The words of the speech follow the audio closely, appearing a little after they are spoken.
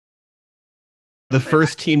The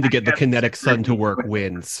first team to get the kinetic sun to work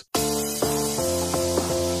wins.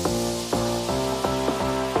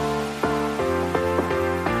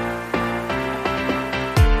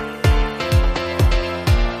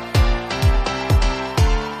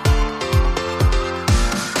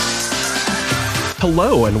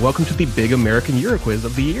 Hello, and welcome to the Big American Euroquiz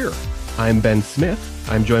of the year. I'm Ben Smith.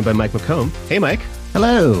 I'm joined by Mike McComb. Hey, Mike.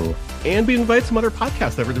 Hello. And we invite some other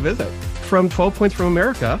podcasts over to visit. From 12 Points from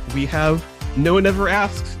America, we have No One Ever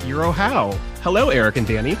Asks, Euro How. Hello, Erik and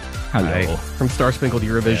Danny. Hello. Hi. From Star Spangled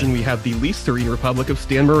Eurovision, we have the least serene Republic of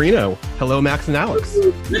Stan Marino. Hello, Max and Alix.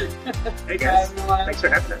 Hey guys, thanks for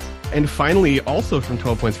having us. And finally, also from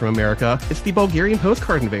 12 Points from America, it's the Bulgarian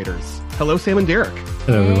Postcard Invaders. Hello, Sam and Derek.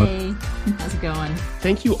 Hello, everyone. How's it going?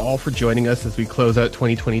 Thank you all for joining us as we close out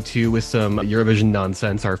 2022 with some Eurovision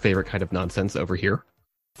nonsense, our favorite kind of nonsense over here.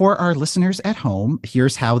 For our listeners at home,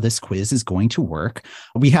 here's how this quiz is going to work.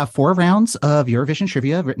 We have 4 rounds of Eurovision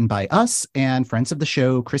trivia written by us and friends of the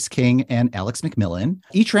show, Chris King and Alex McMillan.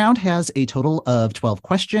 Each round has a total of 12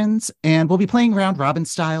 questions, and we'll be playing round robin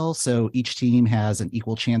style, so each team has an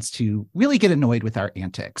equal chance to really get annoyed with our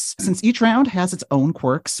antics. Since each round has its own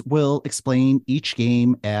quirks, we'll explain each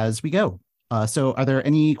game as we go. So are there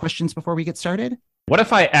any questions before we get started? What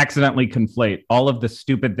if I accidentally conflate all of the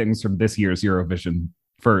stupid things from this year's Eurovision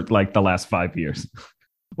for like the last 5 years?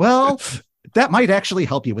 Well, that might actually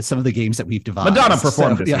help you with some of the games that we've devised. Madonna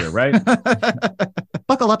performed this year, right?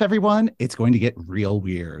 Buckle up, everyone. It's going to get real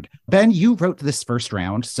weird. Ben, you wrote this first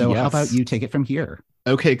round, so How about you take it from here?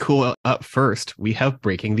 Okay, cool. Up first, we have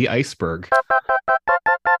Breaking the Iceberg.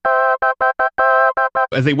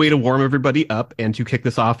 As a way to warm everybody up and to kick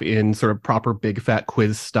this off in sort of proper big fat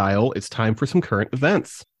quiz style, it's time for some current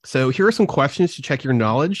events. So here are some questions to check your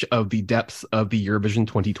knowledge of the depths of the Eurovision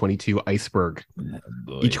 2022 iceberg.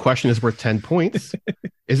 Each question is worth 10 points.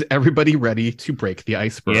 Is everybody ready to break the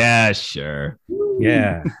iceberg? Yeah, sure.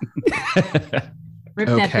 Yeah. Rip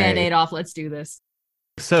that Band-Aid off. Let's do this.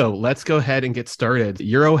 So let's go ahead and get started.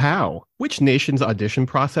 Euro How. Which nation's audition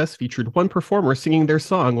process featured one performer singing their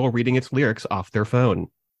song while reading its lyrics off their phone?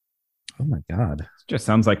 Oh my God. Just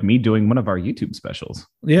sounds like me doing one of our YouTube specials.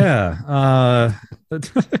 Yeah.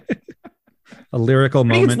 A lyrical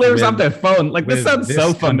moment. It's lyrics off their phone. Like, this sounds this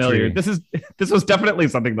so familiar. country. This was definitely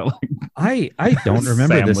something that like I don't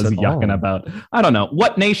remember Sam this was at yucking all. about. I don't know.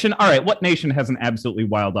 What nation? All right, what nation has an absolutely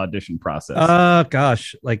wild audition process?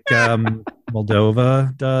 Gosh, like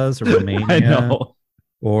Moldova does, or Romania. I know.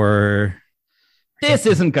 Or This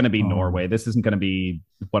isn't going to be Norway. This isn't going to be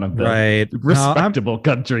one of the right. respectable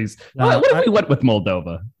countries. What if we went with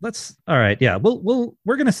Moldova? All right. Yeah. We're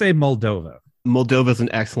going to say Moldova. Moldova's an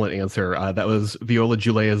excellent answer. That was Viola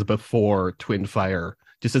Julea's before Twin Fire.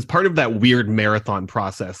 Just as part of that weird marathon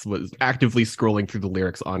process, was actively scrolling through the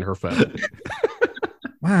lyrics on her phone.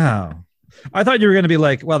 Wow. I thought you were going to be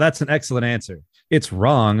like, well, that's an excellent answer. It's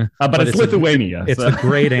wrong. But it's Lithuania. It's a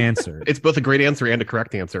great answer. It's both a great answer and a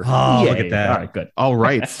correct answer. Oh, Yay. look at that. All right, good. All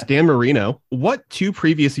right, Stan Marino. What 2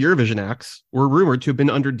 previous Eurovision acts were rumored to have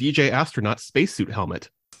been under DJ Astronaut's spacesuit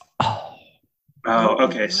helmet? Oh,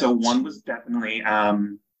 okay. So one was definitely what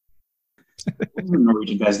was the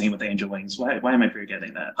Norwegian guy's name with angel wings? Why am I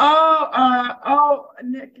forgetting that?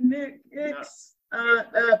 Nick's,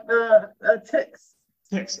 Tix.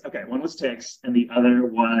 Tix. Okay, one was Tix, and the other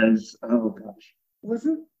was was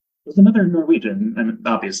another Norwegian, and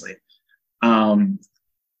obviously, What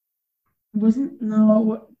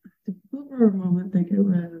the blooper moment think it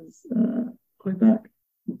was Quebec.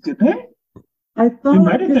 Did they? I thought It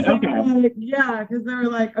might have been, because okay. because they were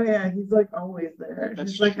like, oh yeah, he's like always there.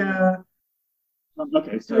 That's He's like true.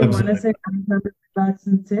 Okay, so do you want to say Quebec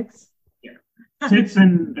and Tix? Tix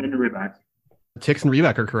and Rybak. Tix and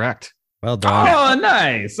Reebok are correct. Well done. Oh,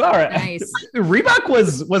 nice. All right. Nice. Reebok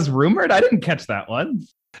was rumored. I didn't catch that one.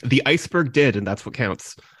 The iceberg did, and that's what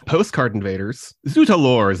counts. Postcard Invaders.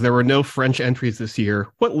 Zutalors. There were no French entries this year.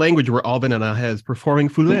 What language were Alban and Ahez performing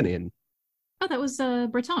Foulin in? Oh, that was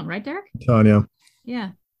Breton, right, Derek? Tanya.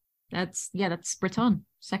 Yeah. That's Breton.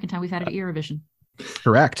 Second time we've had it at Eurovision.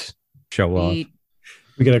 Correct. Show off.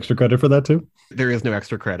 We get extra credit for that too? There is no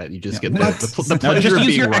extra credit. You just get What? the pleasure just of use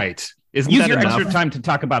being your- right. Isn't Use that your enough? extra time to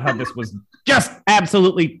talk about how this was just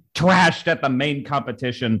absolutely trashed at the main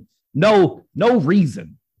competition. No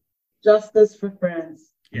reason. Justice for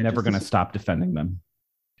France. You're never going to stop defending them.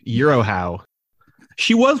 Euro How.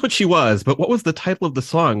 She was what she was, but what was the title of the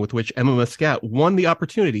song with which Emma Muscat won the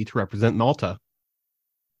opportunity to represent Malta?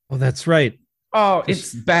 Oh, that's right. Oh,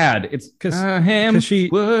 it's bad. It's because him she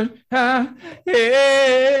would have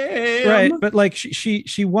him. right, but like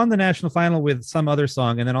she won the national final with some other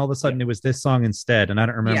song, and then all of a sudden it was this song instead, and I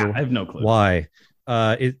don't remember. Yeah, I have no clue why.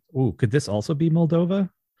 Could this also be Moldova?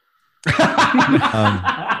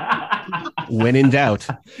 When in doubt.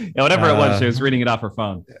 Yeah, whatever it was, she was reading it off her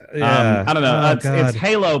phone. Yeah. I don't know. Oh, it's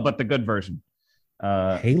Halo, but the good version.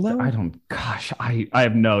 Halo? I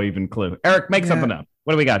have no even clue. Eric, make something up.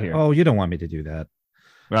 What do we got here? Oh, you don't want me to do that.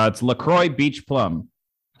 It's LaCroix Beach Plum.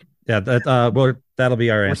 Yeah, that'll be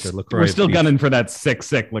our answer. LaCroix. We're still Beach. gunning for that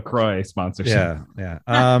sick LaCroix sponsorship. Yeah.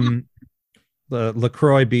 The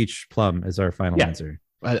LaCroix Beach Plum is our final answer.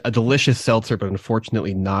 A delicious seltzer, but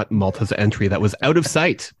unfortunately not Malta's entry. That was Out of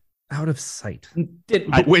Sight. Out of Sight.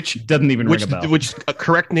 Which doesn't even ring a bell. Which a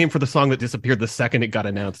correct name for the song that disappeared the second it got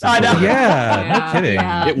announced. I know. Yeah, no kidding.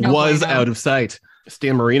 It was Out of Sight.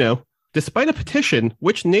 Stan Marino. Despite a petition,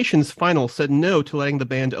 which nation's final said no to letting the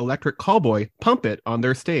band Electric Callboy pump it on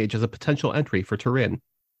their stage as a potential entry for Turin?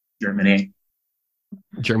 Germany.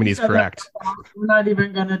 Germany's correct. We're not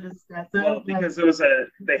even going to discuss it. Well, because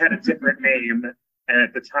they had a different name, and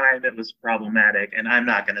at the time it was problematic, and I'm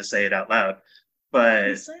not going to say it out loud.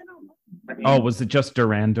 But I mean, was it just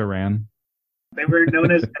Duran Duran? They were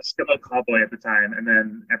known as Eskimo Callboy at the time, and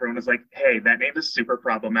then everyone was like, "Hey, that name is super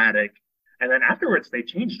problematic." And then afterwards, they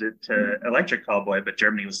changed it to Electric Callboy, but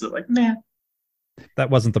Germany was still like, "Nah." That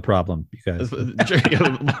wasn't the problem, you guys.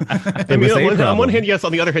 I mean, on one hand, yes.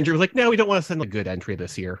 On the other hand, you're like, no, we don't want to send a good entry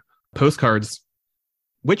this year. Postcards.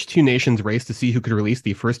 Which two nations raced to see who could release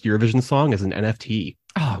the first Eurovision song as an NFT?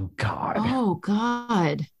 Oh, God. Oh,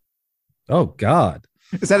 God. Oh, God.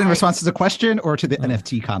 Is that in response to the question or to the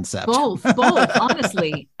NFT concept? Both.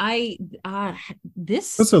 Honestly,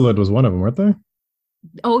 Switzerland was one of them, weren't they?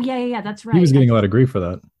 Oh, yeah. That's right. He was getting a lot of grief for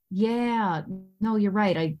that. Yeah. No, you're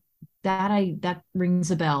right. That rings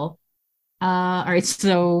a bell. All right.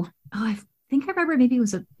 So I think I remember maybe it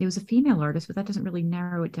was a female artist, but that doesn't really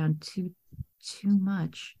narrow it down too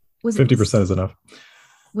much. Was 50% is enough.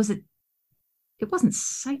 Was it? It wasn't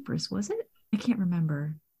Cyprus, was it? I can't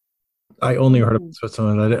remember. I only heard about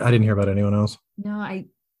Switzerland. I didn't hear about anyone else. No,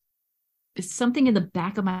 something in the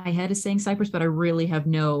back of my head is saying Cyprus, but I really have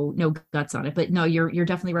no guts on it. But no, you're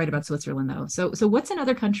definitely right about Switzerland though. So what's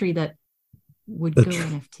another country that would go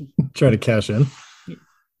NFT? Try to cash in.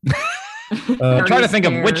 I'm trying to think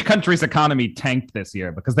of which country's economy tanked this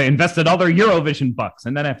year because they invested all their Eurovision bucks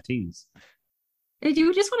in NFTs. Do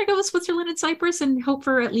you just want to go with Switzerland and Cyprus and hope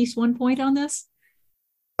for at least 1 point on this?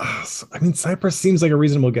 I mean, Cyprus seems like a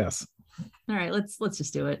reasonable guess. All right, let's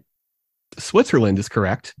just do it. Switzerland is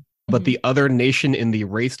correct, but the other nation in the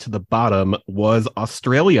race to the bottom was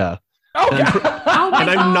Australia. And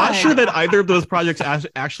I'm not sure that either of those projects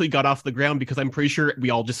actually got off the ground because I'm pretty sure we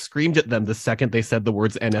all just screamed at them the second they said the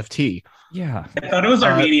words NFT. Yeah. I thought it was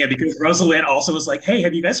Armenia because Rosalind also was like, "Hey,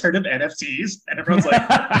 have you guys heard of NFTs?" And everyone's like,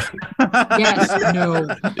 yes, no.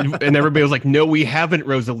 And everybody was like, "No, we haven't,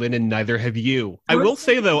 Rosalind, and neither have you." I will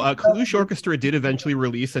say, though, Kalush Orchestra did eventually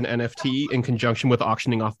release an NFT in conjunction with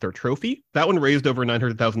auctioning off their trophy. That one raised over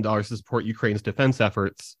 $900,000 to support Ukraine's defense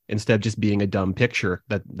efforts, instead of just being a dumb picture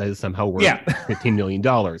that is somehow worth $15 million.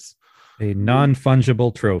 A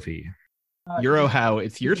non-fungible trophy. How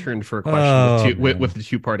it's your turn for a question with the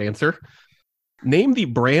two-part answer. Name the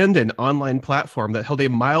brand and online platform that held a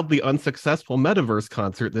mildly unsuccessful metaverse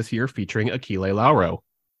concert this year featuring Achille Lauro.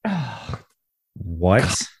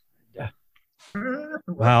 What?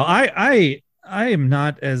 Wow, I am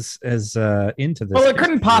not as into this. Well, it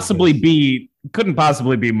couldn't possibly be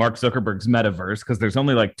Mark Zuckerberg's metaverse because there's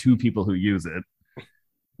only like 2 people who use it.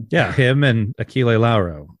 Yeah, him and Achille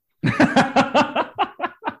Lauro.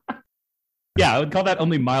 Yeah, I would call that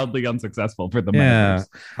only mildly unsuccessful for the metaverse.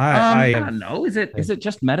 I don't know. Is it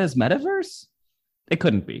just Meta's metaverse? It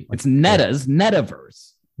couldn't be. It's Neta's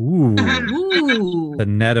Netaverse. Ooh. Ooh. The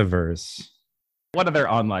Netaverse. What other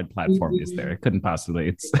online platform is there? It couldn't possibly.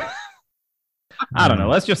 It's I don't know.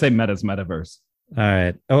 Let's just say Meta's Metaverse. All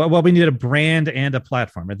right. Oh, well, we need a brand and a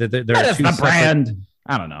platform. There Meta's the brand.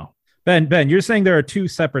 I don't know. Ben, you're saying there are 2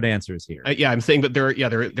 separate answers here. I'm saying that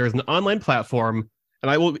there's an online platform, and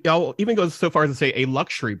I'll even go so far as to say a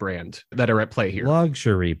luxury brand that are at play here.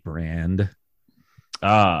 Luxury brand.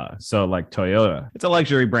 So like Toyota. It's a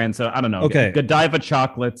luxury brand, so I don't know. Okay. Godiva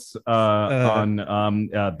chocolates on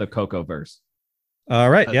the Cocoverse. All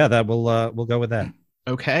right. Yeah, that we'll go with that.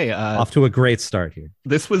 Okay. Off to a great start here.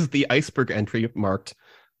 This was the iceberg entry marked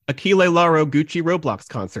Achille Lauro Gucci Roblox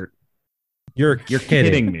concert. You're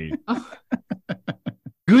kidding me.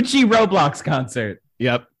 Gucci Roblox concert.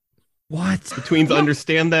 Yep. What? The tweens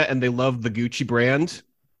understand that and they love the Gucci brand.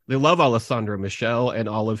 They love Alessandro Michel and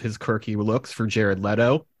all of his quirky looks for Jared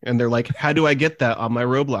Leto. And they're like, how do I get that on my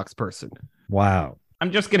Roblox person? Wow.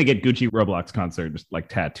 I'm just going to get Gucci Roblox concert just like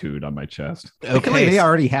tattooed on my chest. Okay. They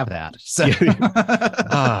already have that. So.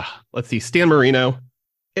 Let's see. Stan Marino.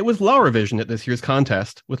 It was Lauravision at this year's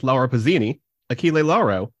contest with Laura Pazzini, Achille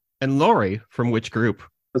Lauro, and Lori from which group?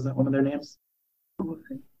 Was that one of their names?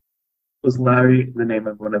 Was Larry the name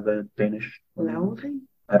of one of the Danish? Larry?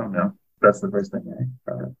 I don't know. That's the first thing I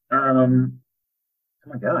thought of. Oh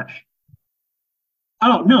my gosh.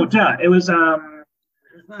 Oh no, duh. It was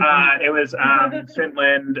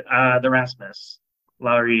Finland, the Rasmus.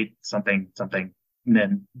 Lauri something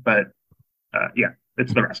Nin. But yeah,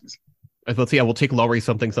 it's the Rasmus. Let's see. I will take Laurie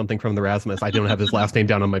something from the Rasmus. I don't have his last name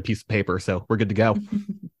down on my piece of paper, so we're good to go.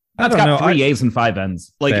 That's got 3 A's and 5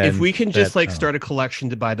 N's. Like, if we can just start a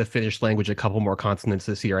collection to buy the Finnish language a couple more consonants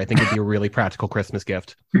this year, I think it'd be a really practical Christmas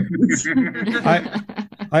gift.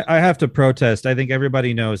 I have to protest. I think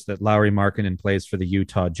everybody knows that Lauri Markkanen plays for the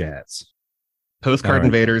Utah Jazz. Postcard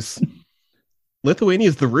invaders.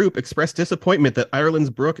 Lithuania's The Roop expressed disappointment that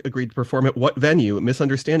Ireland's Brooke agreed to perform at what venue,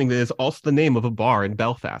 misunderstanding that it is also the name of a bar in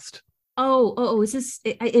Belfast. Is this?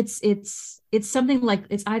 It's something like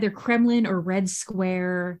it's either Kremlin or Red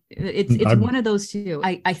Square. It's one of those two.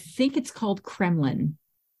 I think it's called Kremlin,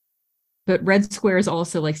 but Red Square is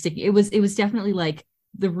also like sticky. It was definitely like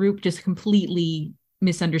the Roop just completely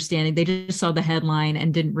misunderstanding. They just saw the headline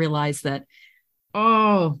and didn't realize that.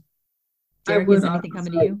 Oh, Derek, is anything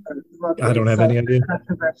coming to you? I don't have any idea.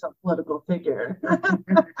 Controversial political figure. I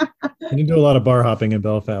didn't do a lot of bar hopping in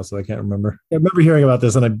Belfast, so I can't remember. I remember hearing about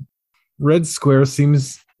this, and Red Square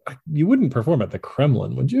seems you wouldn't perform at the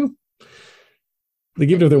Kremlin, would you? Like,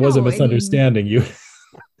 even if there was a misunderstanding, you it'd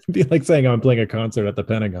be like saying I'm playing a concert at the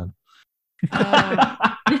Pentagon.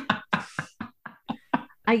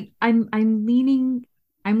 I'm leaning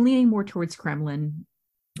more towards Kremlin.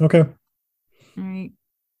 Okay. All right.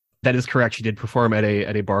 That is correct. She did perform at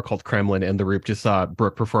a bar called Kremlin, and the Roop just saw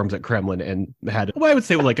Brooke performs at Kremlin and had, I would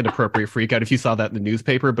say, like an appropriate freak out if you saw that in the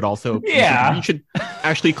newspaper, but also you should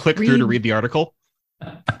actually click through to read the article.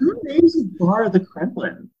 Who names a bar the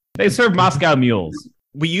Kremlin? They serve Moscow mules.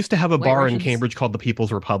 We used to have a bar in Cambridge called the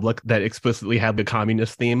People's Republic that explicitly had the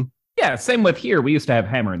communist theme. Yeah, same with here. We used to have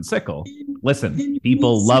Hammer and Sickle. Listen,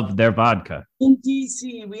 people love their vodka. In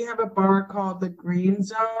DC, we have a bar called the Green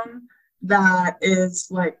Zone that is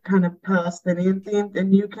like kind of Palestinian themed,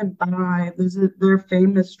 and you can buy their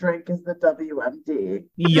famous drink is the WMD.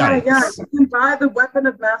 Yeah, you can buy the weapon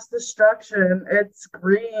of mass destruction. It's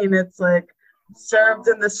green. It's like served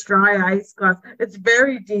in the Stry ice glass. It's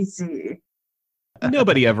very DC.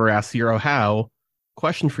 Nobody ever asks Euro how.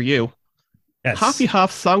 Question for you. Yes. Hoffy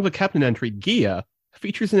Hoff's Song of a Captain entry, Gia,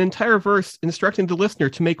 features an entire verse instructing the listener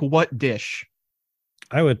to make what dish?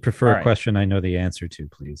 I would prefer a question I know the answer to,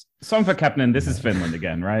 please. Song for Captain, this is Finland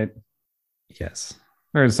again, right? Yes.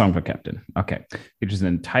 Where's Song for Captain? Okay. Features an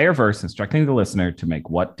entire verse instructing the listener to make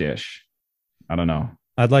what dish? I don't know.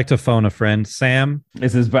 I'd like to phone a friend. Sam?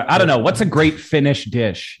 I don't know. What's a great Finnish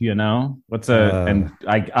dish, you know?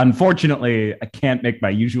 Unfortunately, I can't make my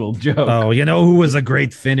usual joke. Oh, you know who was a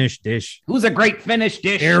great Finnish dish? Who's a great Finnish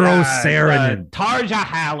dish? Eero Saarinen. Tarja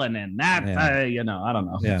Halonen. That's, I don't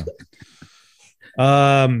know. Yeah.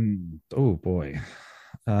 Oh boy.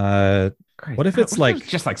 What if it's like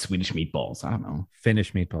just like Swedish meatballs? I don't know.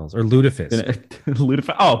 Finnish meatballs or lutefisk.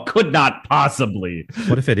 Lutefisk. Oh, could not possibly.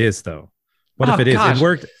 What if it is though? What if it is?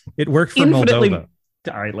 It worked for Moldova.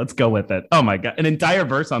 All right, let's go with it. Oh my god, an entire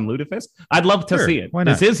verse on lutefisk? I'd love to see it. Why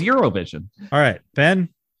not? This is Eurovision. All right, Ben,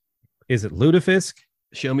 is it lutefisk?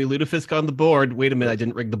 Show me lutefisk on the board. Wait a minute, I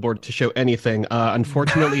didn't rig the board to show anything.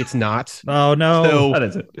 Unfortunately, it's not. Oh no! So what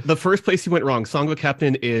is it? The first place you went wrong. Song of a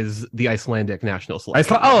Captain is the Icelandic national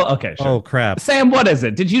selection. Okay. Sure. Oh crap! Sam, what is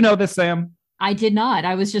it? Did you know this, Sam? I did not.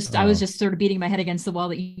 I was just sort of beating my head against the wall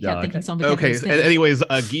that you kept thinking something. Okay. Anyways,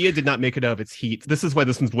 Gia did not make it out of its heat. This is why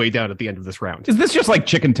this one's way down at the end of this round. Is this just like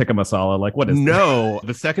chicken tikka masala? Like what is this? No,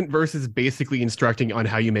 the second verse is basically instructing on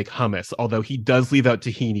how you make hummus, although he does leave out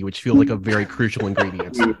tahini, which feels like a very crucial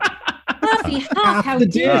ingredient. How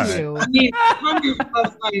dare you? I mean, hummus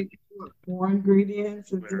has like 4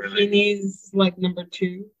 ingredients, and tahini's like number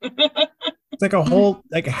 2. It's like a whole,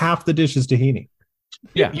 like half the dish is tahini.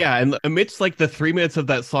 Yeah, and amidst like the 3 minutes of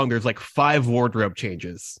that song, there's like 5 wardrobe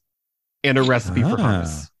changes and a recipe for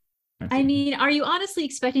hummus. I mean, are you honestly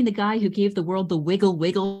expecting the guy who gave the world the Wiggle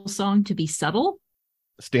Wiggle song to be subtle?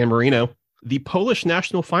 Stan Marino. The Polish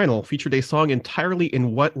national final featured a song entirely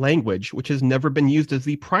in what language, which has never been used as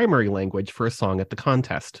the primary language for a song at the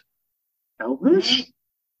contest? Elvish?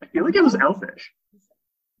 I feel like it was Elfish.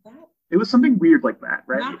 It was something weird like that,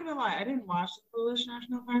 right? I'm not gonna lie, I didn't watch the Polish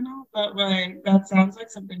national final, but like that sounds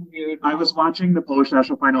like something weird. I was watching the Polish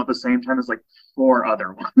national final at the same time as like 4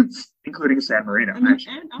 other ones, including San Marino. And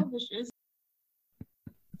Elvish is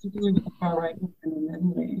particularly with the far right in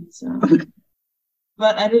Italy, so.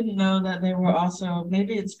 But I didn't know that they were also,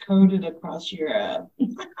 maybe it's coded across Europe.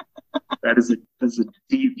 That's a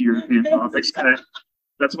deep European politics.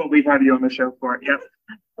 That's what we have you on the show for. Yep.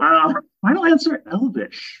 Final answer,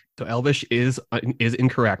 Elvish. So Elvish is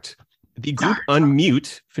incorrect. The group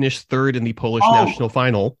Unmute finished 3rd in the Polish national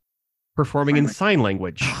final, performing in sign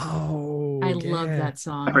language. Oh, I love that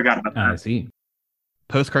song. I forgot about that. I see.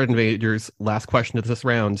 Postcard Invaders, last question of this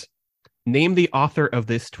round. Name the author of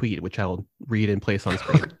this tweet, which I'll read and place on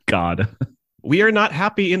screen. God. We are not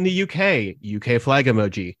happy in the UK. UK flag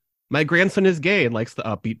emoji. My grandson is gay and likes the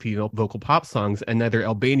upbeat female vocal pop songs, and neither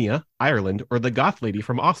Albania, Ireland, or the goth lady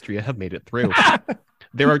from Austria have made it through.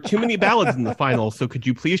 There are too many ballads in the final, so could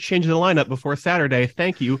you please change the lineup before Saturday?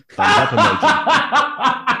 Thank you. Thumbs up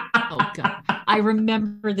emoji. Oh, God. I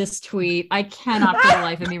remember this tweet. I cannot for the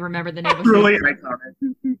life of me remember the name of it. Really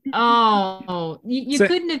iconic. Oh, you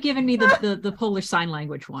couldn't have given me the Polish sign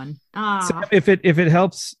language one. So if it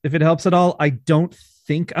helps at all, I don't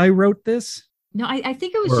think I wrote this. No, I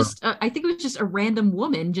think it was just a random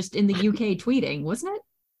woman just in the UK tweeting, wasn't it?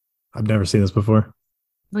 I've never seen this before.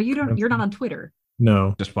 Well, you're not on Twitter.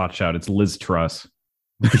 No. Just watch out. It's Liz Truss.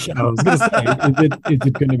 Yeah, I was going to say, is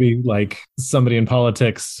it going to be like somebody in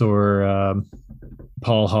politics or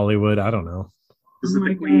Paul Hollywood? I don't know. Oh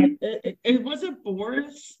my God. It wasn't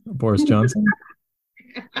Boris. Boris Johnson?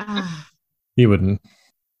 He wouldn't.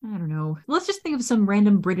 I don't know. Let's just think of some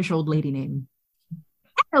random British old lady name.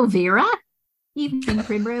 Hello, Vera. Evening,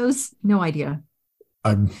 Primrose. No idea.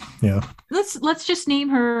 Yeah. Let's just name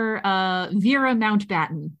her Vera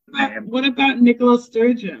Mountbatten. What about Nicola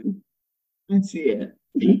Sturgeon? Let's see it.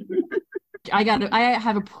 I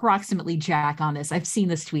have approximately Jack on this. I've seen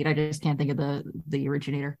this tweet. I just can't think of the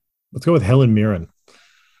originator. Let's go with Helen Mirren.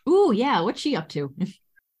 Ooh, yeah. What's she up to?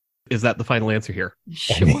 Is that the final answer here?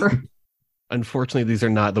 Sure. Unfortunately, these are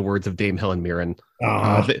not the words of Dame Helen Mirren.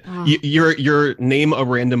 Oh. Your name a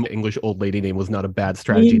random English old lady name was not a bad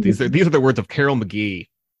strategy. These are the words of Carol McGee.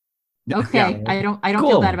 Okay, yeah. I don't Cool.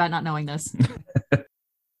 feel bad about not knowing this.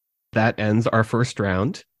 That ends our first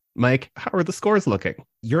round. Mike, how are the scores looking?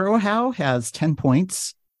 Eurohow has 10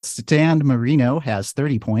 points. Stan Marino has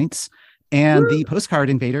 30 points. And the Postcard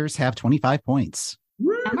Invaders have 25 points.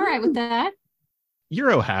 I'm all right with that.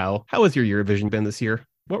 Eurohow, how has your Eurovision been this year?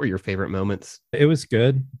 What were your favorite moments? It was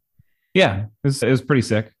good. Yeah, it was pretty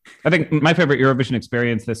sick. I think my favorite Eurovision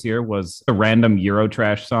experience this year was a random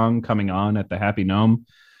Eurotrash song coming on at the Happy Gnome.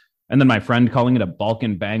 And then my friend calling it a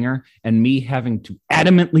Balkan banger and me having to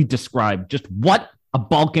adamantly describe just what a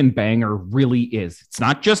Balkan banger really is. It's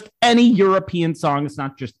not just any European song. It's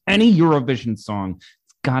not just any Eurovision song.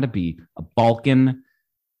 It's got to be a Balkan,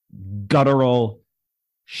 guttural,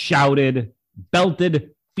 shouted,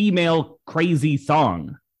 belted, female crazy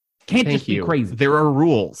song. Can't just be crazy. There are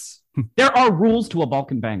rules. There are rules to a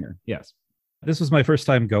Balkan banger. Yes. This was my first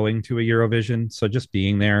time going to a Eurovision, so just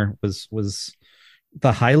being there was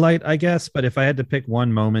the highlight, I guess. But if I had to pick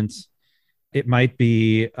one moment, it might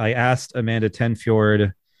be I asked Amanda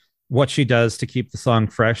Tenfjord what she does to keep the song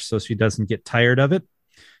fresh so she doesn't get tired of it.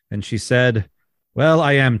 And she said, well,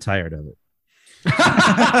 I am tired of it.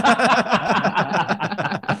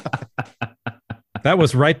 That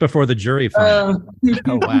was right before the jury final.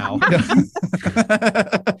 Oh, wow.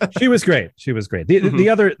 She was great. She was great.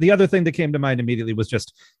 The other thing that came to mind immediately was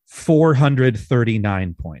just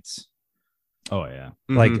 439 points. Oh, yeah.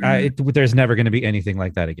 Like, there's never going to be anything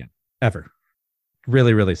like that again, ever.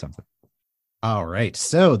 Really, really something. All right.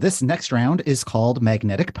 So this next round is called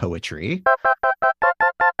Magnetic Poetry.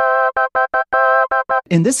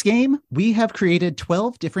 In this game, we have created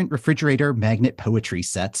 12 different refrigerator magnet poetry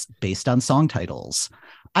sets based on song titles.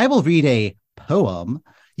 I will read a poem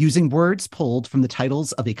using words pulled from the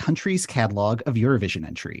titles of a country's catalog of Eurovision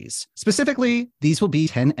entries. Specifically, these will be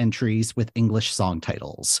 10 entries with English song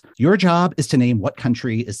titles. Your job is to name what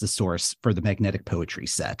country is the source for the magnetic poetry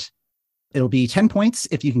set. It'll be 10 points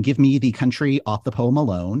if you can give me the country off the poem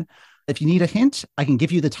alone. If you need a hint, I can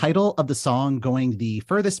give you the title of the song going the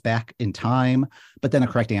furthest back in time, but then a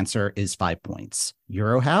correct answer is 5 points.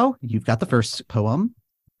 Eurohow, you've got the first poem.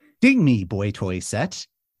 Ding me, boy toy set.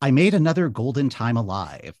 I made another golden time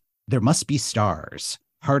alive. There must be stars.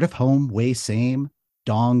 Heart of home, way same.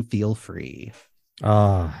 Dong feel free.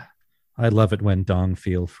 I love it when dong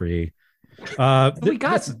feel free. We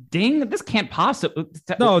got ding. This can't possibly.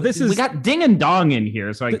 No, this is. We got ding and dong in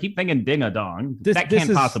here, so I keep thinking ding a dong. That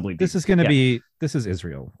can't possibly be. This is going to be. This is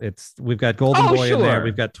Israel. We've got Golden Boy in there.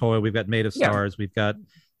 We've got Toy. We've got Made of Stars. We've got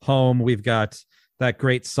Home. We've got that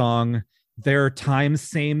great song. Their time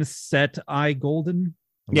same set. I Golden.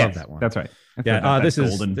 I love that one. That's right. This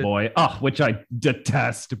is Golden Boy. Oh, which I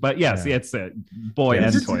detest. But yes, it's a Boy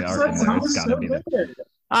and Toy art. It's got to be there.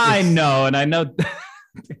 I know, and I know.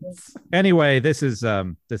 Anyway, this is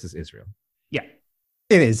Israel. Yeah,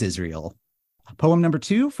 it is Israel. Poem number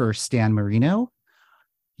 2 for Stan Marino.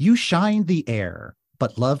 You shine the air,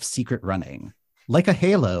 but love secret running. Like a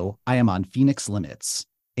halo, I am on Phoenix limits.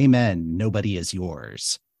 Amen. Nobody is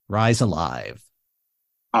yours. Rise alive.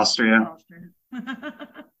 Austria.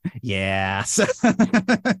 Yes.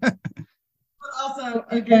 But also,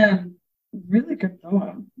 again, really good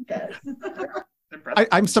poem, guys.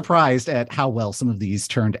 I'm surprised at how well some of these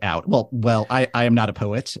turned out. Well, I am not a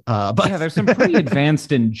poet, but there's some pretty advanced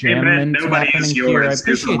enjambment. Nobody is yours.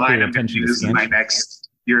 Is the line I'm going to use in my next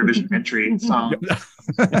Eurovision entry song.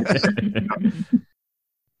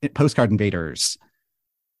 Postcard invaders.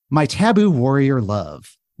 My taboo warrior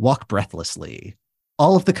love, walk breathlessly.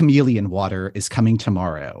 All of the chameleon water is coming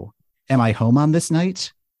tomorrow. Am I home on this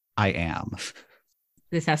night? I am.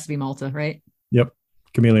 This has to be Malta, right? Yep.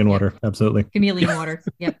 Chameleon water. Absolutely. Chameleon water.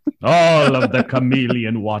 Yep. All of the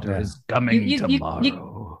chameleon water is coming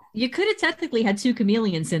tomorrow. You could have technically had 2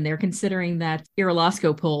 chameleons in there, considering that Ira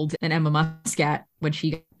pulled an Emma Muscat when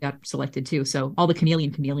she got selected too. So all the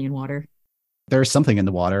chameleon water. There's something in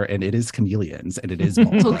the water, and it is chameleons, and it is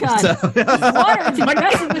Malta. Oh God! Water is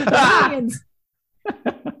messing with chameleons.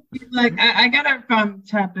 Like I got it from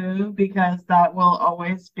Taboo because that will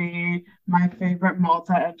always be my favorite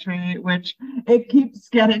Malta entry, which it keeps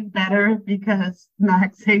getting better because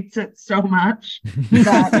Max hates it so much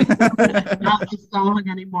that it's not the song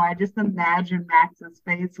anymore. I just imagine Max's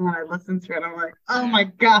face when I listen to it. I'm like, oh my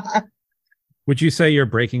God. Would you say you're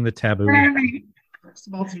breaking the taboo?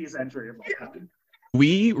 Maltese entry of all time.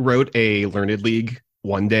 We wrote a Learned League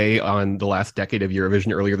one day on the last decade of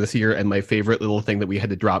Eurovision earlier this year, and my favorite little thing that we had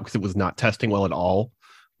to drop because it was not testing well at all.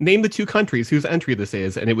 Name the 2 countries whose entry this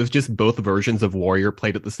is, and it was just both versions of Warrior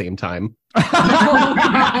played at the same time.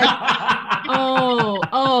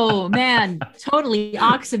 Oh man, totally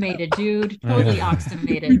oxymated, dude. Totally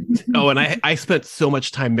oxymated. Oh, and I spent so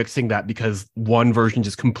much time mixing that because one version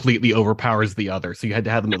just completely overpowers the other, so you had to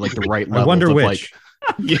have them at like the right level. I wonder which.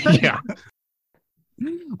 Yeah.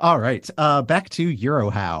 All right, back to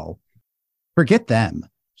Eurohow. Forget them.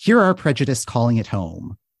 Hear our prejudice calling it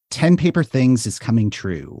home. 10 paper things is coming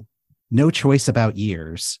true. No choice about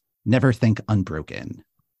years. Never think unbroken.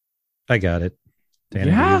 I got it.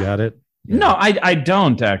 Dana, you got it? Yeah. No, I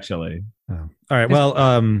don't actually. Oh. All right. Well,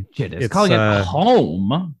 it's calling it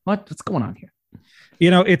home. What's going on here? You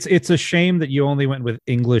know, it's a shame that you only went with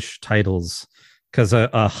English titles because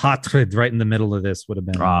a Hatred right in the middle of this would have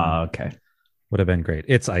been okay. Would have been great.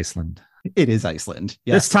 It's Iceland. It is Iceland.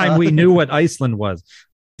 Yes. This time we knew what Iceland was.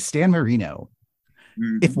 Stan Marino.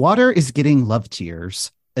 If water is getting love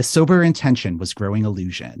tears, a sober intention was growing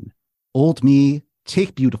illusion. Old me,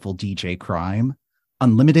 take beautiful DJ crime.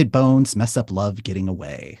 Unlimited bones mess up love getting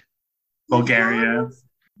away. Bulgaria.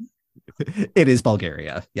 It is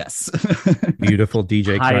Bulgaria. Yes. Beautiful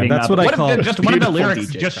DJ crime. That's what I call just one of the lyrics.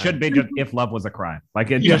 DJ just crime. should be just if love was a crime.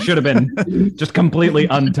 Like it just should have been just completely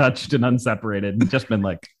untouched and unseparated and just been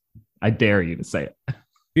like, I dare you to say it.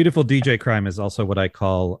 Beautiful DJ crime is also what I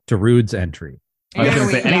call Darude's entry. I was going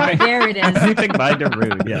to say anything. There it is. Anything by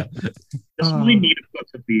Darude. Yeah. Just really need a book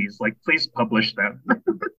of these. Like, please publish them.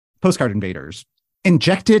 Postcard invaders.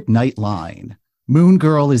 Injected night line. Moon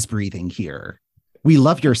girl is breathing here. We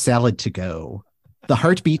love your salad to go. The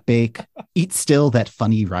heartbeat bake. Eat still that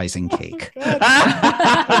funny rising cake.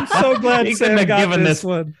 I'm so glad You Sam couldn't have got given this this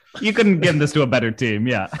one. You couldn't give this to a better team.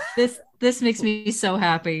 Yeah. This makes me so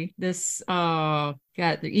happy. This God,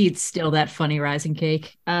 eats still that funny rising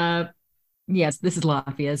cake. Yes, this is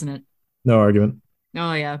Latvia, isn't it? No argument.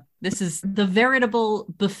 Oh yeah. This is the veritable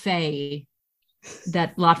buffet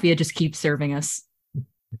that Latvia just keeps serving us.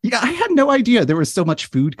 Yeah, I had no idea there was so much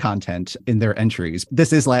food content in their entries.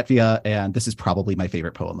 This is Latvia, and this is probably my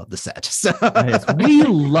favorite poem of the set. So. We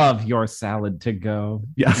love your salad to go.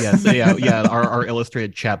 Yes, yeah. Our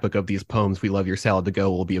illustrated chapbook of these poems, "We Love Your Salad to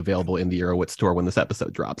Go," will be available in the Euroquiz store when this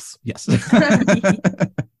episode drops. Yes. What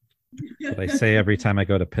I say every time I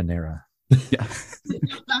go to Panera. Yeah.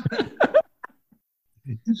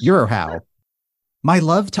 Eurohow. My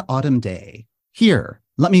love to autumn day. Here,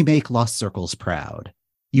 let me make lost circles proud.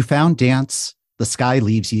 You found dance, the sky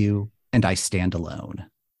leaves you, and I stand alone.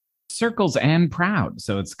 circles and proud.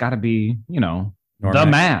 So it's got to be, the Mac.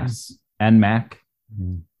 Mass and Mac.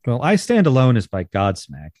 Well, I Stand Alone is by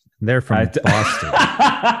Godsmack. They're from Boston.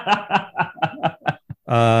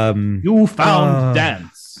 You found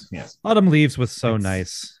dance. Yes. Autumn Leaves was so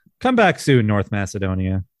nice. Come back soon, North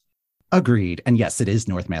Macedonia. Agreed. And yes, it is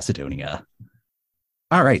North Macedonia.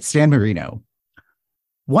 All right, Stan Marino.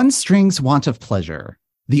 One string's want of pleasure,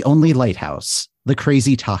 the only lighthouse, the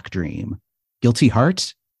crazy talk dream, guilty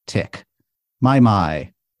heart, tick.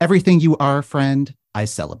 My, everything you are, friend, I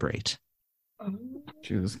celebrate.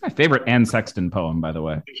 This is my favorite Anne Sexton poem, by the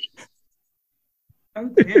way. Oh,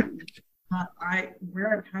 damn.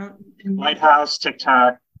 Lighthouse,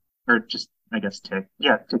 TikTok, or just, I guess, Tick.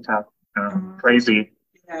 Yeah, TikTok. Crazy.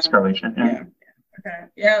 Yeah. It's Croatian. Yeah. Okay.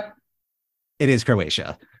 Yep. It is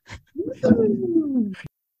Croatia.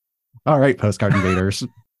 All right, postcard invaders.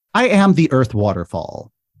 I am the earth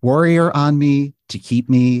waterfall. Warrior on me to keep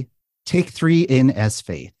me. Take 3 in as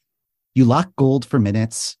faith. You lock gold for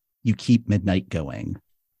minutes. You keep midnight going.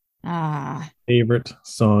 Favorite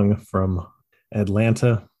song from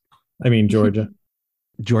Atlanta. Georgia.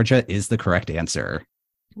 Georgia is the correct answer.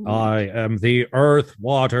 I am the earth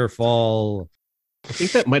waterfall. I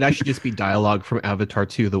think that might actually just be dialogue from Avatar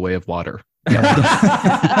 2, The Way of Water.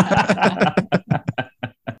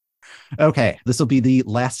 Okay, this will be the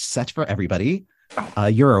last set for everybody.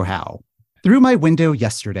 Eurohow. Through my window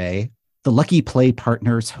yesterday, the lucky play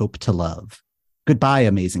partners hope to love. Goodbye,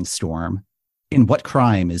 amazing storm. In what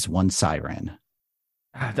crime is one siren?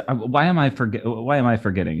 Why am I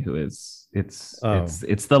forgetting who is? It's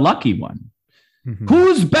the lucky one. Mm-hmm.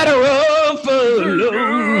 Who's better off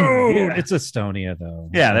alone? Yeah. It's Estonia, though.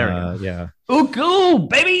 Yeah, there we go. Yeah. Oh, cool,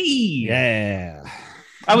 baby. Yeah.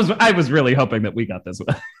 I was really hoping that we got this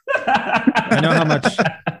one. I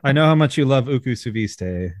know how much you love Uku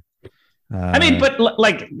Suviste. But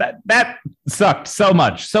like that sucked so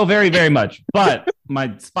much, so very, very much. But my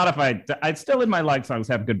Spotify, I still in my like songs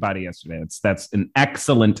have Goodbye to Yesterday. That's an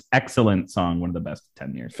excellent, excellent song. One of the best of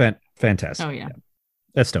 10 years. Fantastic. Oh yeah.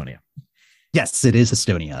 Estonia. Yes, it is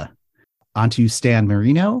Estonia. On to Stan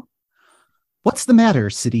Marino. What's the matter,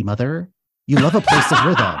 city mother? You love a place of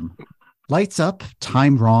rhythm. Lights up,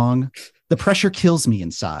 time wrong. The pressure kills me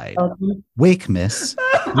inside. Wake, miss.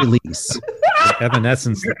 Release.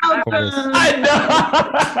 Evanescence. Chorus.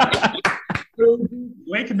 I know.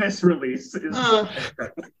 Wake Miss Release is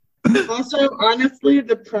Also, honestly,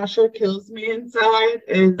 the pressure kills me inside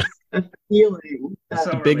is a feeling. That's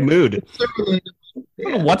a big mood. So relatable.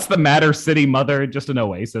 Yeah. What's the matter, City Mother? Just an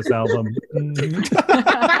Oasis album.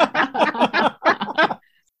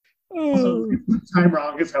 Also, time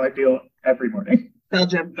wrong is how I feel every morning.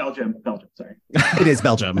 Belgium. Sorry. It is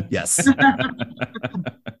Belgium, yes.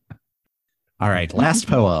 All right, last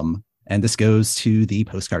poem. And this goes to the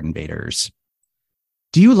postcard invaders.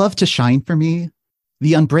 Do you love to shine for me?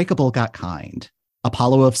 The unbreakable got kind.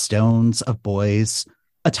 Apollo of stones, of boys.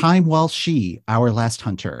 A time while she, our last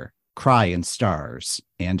hunter, cry in stars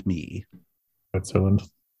and me. Switzerland.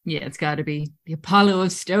 Yeah, it's got to be the Apollo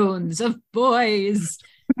of stones, of boys.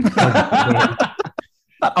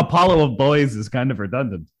 Apollo of boys is kind of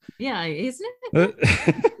redundant. Yeah, isn't it?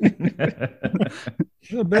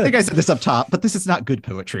 I think I said this up top, but this is not good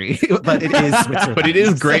poetry. But it is Switzerland. But it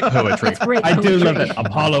is great poetry. Great I do poetry. love it.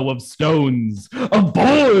 Apollo of stones, of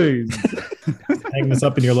boys. Hang this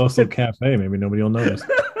up in your local cafe. Maybe nobody will notice.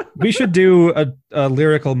 We should do a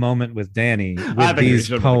lyrical moment with Danny I with think we these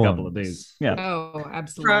should have poems. a couple of these. Yeah. Oh, Cry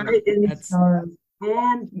absolutely. in That's stars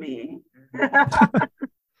and me.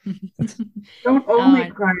 Don't only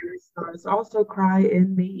cry in the stars, also cry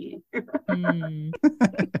in me. mm.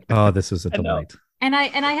 Oh, this is a I know. delight. And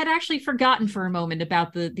I had actually forgotten for a moment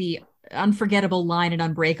about the unforgettable line in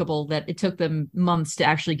Unbreakable that it took them months to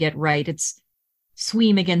actually get right. It's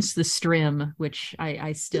Sweem against the Strim, which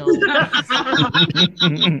I still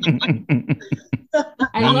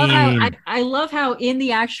I love how in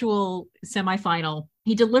the actual semifinal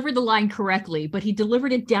he delivered the line correctly, but he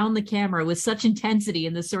delivered it down the camera with such intensity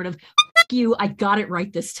and this sort of "F you, I got it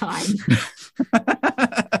right this time."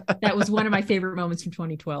 That was one of my favorite moments from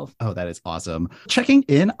 2012. Oh, that is awesome. Checking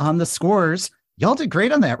in on the scores. Y'all did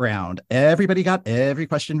great on that round. Everybody got every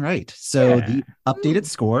question right. So the updated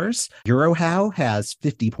scores, Eurohow has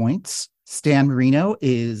 50 points. Stan Marino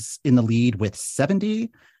is in the lead with 70.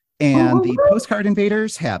 And the postcard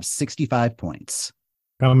invaders have 65 points.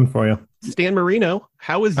 Coming for you. Stan Marino,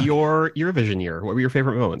 how was your Eurovision year? What were your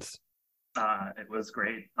favorite moments? It was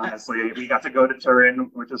great. Honestly, we got to go to Turin,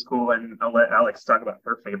 which was cool, and I'll let Alex talk about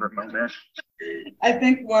her favorite moment. I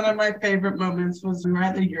think one of my favorite moments was we were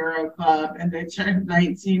at the Euro Club and they turned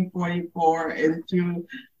 1944 into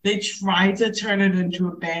They tried to turn it into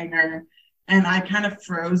a banger, and I kind of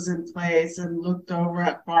froze in place and looked over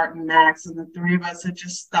at Bart and Max, and the three of us had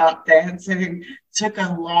just stopped dancing, took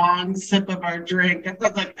a long sip of our drink, and I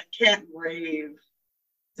was like, I can't rave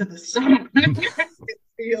to the song. It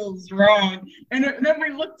feels wrong. And then we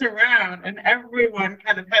looked around, and everyone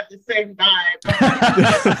kind of had the same vibe.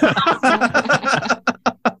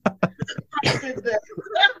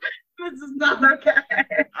 This is not okay.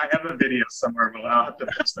 I have a video somewhere, but I'll have to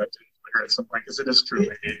post that to Twitter at some point because it is truly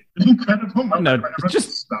an incredible moment. No,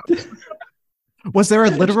 just Was there a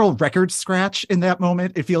literal record scratch in that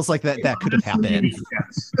moment? It feels like that could have happened.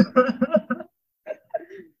 Yes.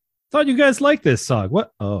 Thought you guys liked this song.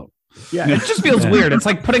 What? Oh, yeah, it just feels weird. It's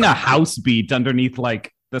like putting a house beat underneath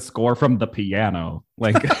like the score from the piano.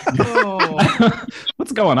 Like,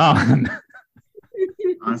 what's going on?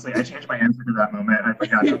 Honestly, I changed my answer to that moment. I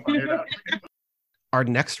forgot to find it out. Our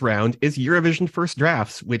next round is Eurovision First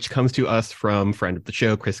Drafts, which comes to us from friend of the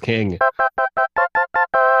show, Chris King.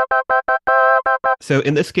 So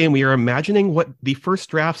in this game, we are imagining what the first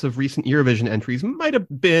drafts of recent Eurovision entries might have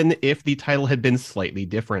been if the title had been slightly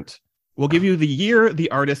different. We'll give you the year,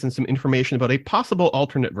 the artist, and some information about a possible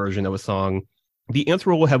alternate version of a song. The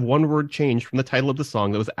answer will have one word change from the title of the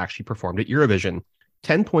song that was actually performed at Eurovision.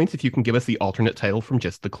 10 points if you can give us the alternate title from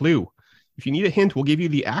just the clue. If you need a hint, we'll give you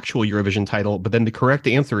the actual Eurovision title, but then the correct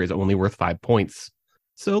answer is only worth 5 points.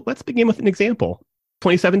 So let's begin with an example.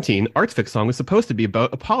 2017, Artvik's song was supposed to be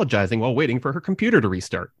about apologizing while waiting for her computer to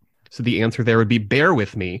restart. So the answer there would be Bear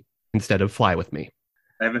With Me instead of Fly With Me.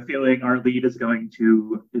 I have a feeling our lead is going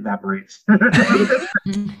to evaporate. I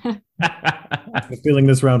have a feeling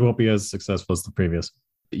this round won't be as successful as the previous.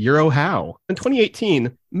 Euro How. In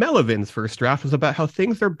 2018, Melavin's first draft was about how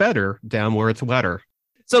things are better down where it's wetter.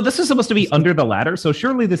 So this is supposed to be Under the Ladder. So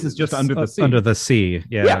surely this is just Under the Sea. Under the Sea.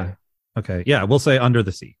 Yeah. Okay. Yeah, we'll say Under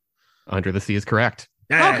the Sea. Under the Sea is correct.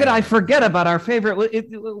 How could I forget about our favorite?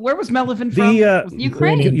 Where was Melvin from?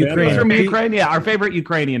 Ukraine. He's from Ukraine. Yeah, our favorite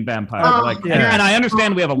Ukrainian vampire. And I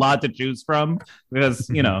understand we have a lot to choose from because,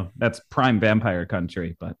 that's prime vampire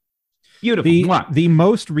country. But beautiful. The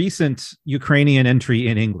most recent Ukrainian entry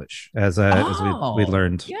in English, as we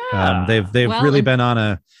learned. Yeah. They've really been on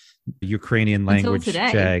a Ukrainian language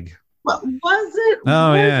jag. What was it?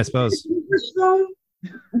 Oh, yeah, I suppose.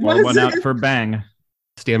 Well, one out for Bang.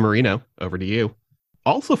 Stan Marino, over to you.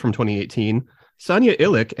 Also from 2018, Sonia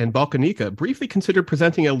Erik and Balkanika briefly considered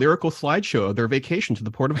presenting a lyrical slideshow of their vacation to the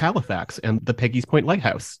port of Halifax and the Peggy's Point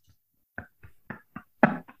Lighthouse.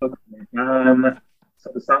 Okay.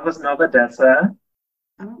 So the song was Nova Dessa.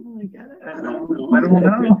 I don't really get it. I don't know. I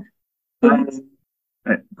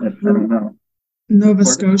don't know. Nova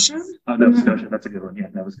Scotia? Oh, Nova Scotia. That's a good one. Yeah,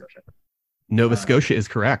 Nova Scotia. Nova Scotia is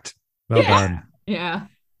correct. Well done. Yeah.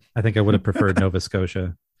 I think I would have preferred Nova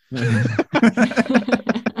Scotia.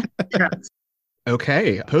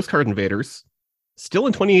 Okay, Postcard Invaders. Still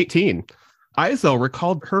in 2018, Izel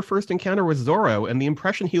recalled her first encounter with Zorro and the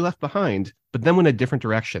impression he left behind, but then went a different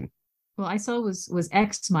direction. Well, I saw was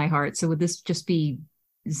X My Heart. So would this just be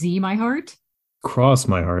Z My Heart? Cross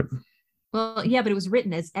My Heart. Well, yeah, but it was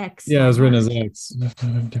written as X. Yeah, it was written as X.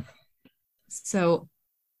 So,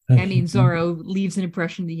 I mean, Zorro leaves an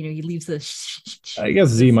impression that, he leaves the... I guess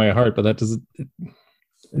Z My Heart, but that doesn't...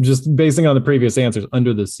 Just basing on the previous answers,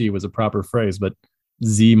 Under the Sea was a proper phrase, but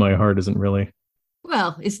Z My Heart isn't really.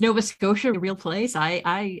 Well, is Nova Scotia a real place? I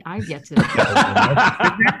get to...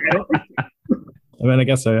 I mean, I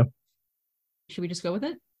guess so, yeah. Should we just go with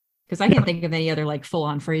it? Because I can't think of any other,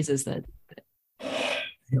 full-on phrases that...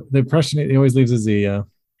 The impression, he always leaves a Z, yeah.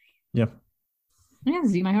 Yeah,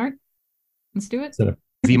 Z My Heart. Let's do it.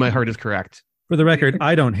 Z My Heart is correct. For the record,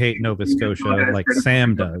 I don't hate Nova Scotia like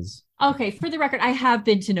Sam does. Okay, for the record, I have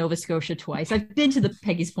been to Nova Scotia twice. I've been to the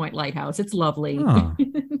Peggy's Point Lighthouse. It's lovely. Oh.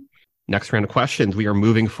 Next round of questions. We are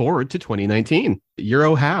moving forward to 2019.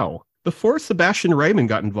 Euro How. Before Sebastian Raymond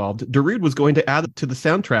got involved, Darude was going to add to the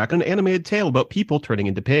soundtrack an animated tale about people turning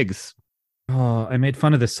into pigs. Oh, I made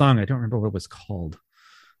fun of this song. I don't remember what it was called.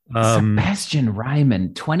 Sebastian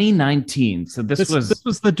Ryman, 2019. So this was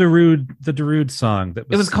the Darude song. It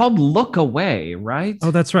was called "Look Away," right?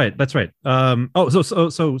 Oh, that's right.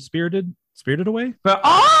 So Spirited Away.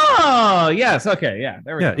 Yes. Okay. Yeah.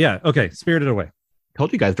 There we go. Yeah. Okay. Spirited Away.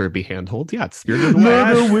 Told you guys there'd be handholds. Yeah, it's Spirited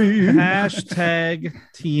Away. Hashtag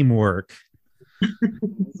teamwork.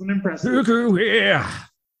 It's an impressive. Yeah.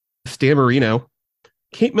 Stan Marino.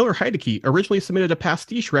 Kate Miller-Heidke originally submitted a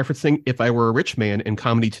pastiche referencing If I Were a Rich Man in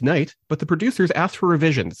Comedy Tonight, but the producers asked for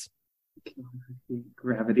revisions.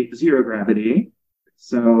 Zero gravity.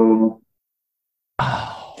 So...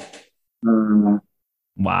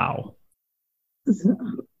 Wow.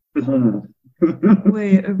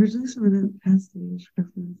 Wait, originally submitted past the age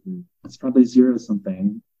preference. It's probably zero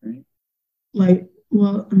something, right? Like,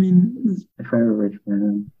 well, I mean, it's If I were a rich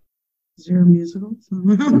man. zero musical.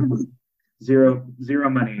 So. Zero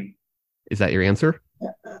money. Is that your answer?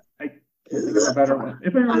 If I were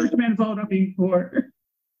a rich man, it's all about being poor.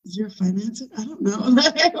 Zero financing? I don't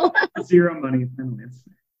know. Zero money. Final answer.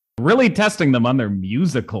 Really testing them on their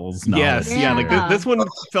musicals knowledge. Yes, yeah. Like Yeah. this one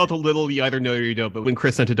felt a little, you either know or you don't. But when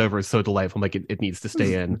Chris sent it over, it's so delightful. I'm like, it needs to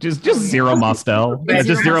stay in. Just zero Mostel. Yeah,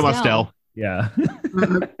 just zero Mostel. Mostel. Yeah.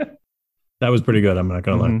 That was pretty good. I'm not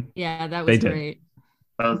gonna lie. Mhm. Yeah, that They was did. great.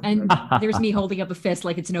 And there's me holding up a fist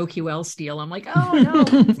like it's an OQL steal. I'm like, oh no,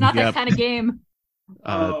 it's not Yep. that kind of game.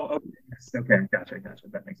 Okay. Yes, okay. Gotcha.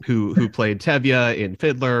 That makes sense. Who played Tevye in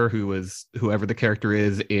Fiddler? Who was whoever the character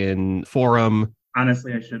is in Forum?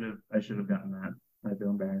 Honestly, I should have gotten that. I feel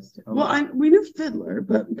embarrassed. Well, we knew Fiddler,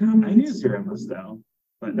 but I knew Zero Mostel.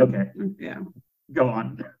 But okay, Yeah. go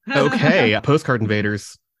on. Okay, Postcard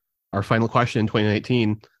Invaders. Our final question in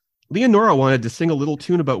 2019. Leonora wanted to sing a little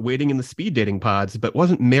tune about waiting in the speed dating pods, but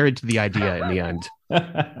wasn't married to the idea in the end.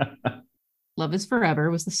 Love is Forever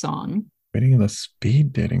was the song. Waiting in the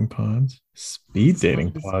speed dating pods. Speed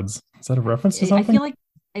dating pods. Is that a reference to I something?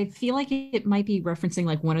 feel like it might be referencing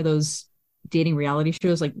like one of those dating reality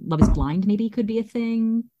shows, like Love is Blind maybe could be a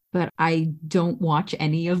thing, but I don't watch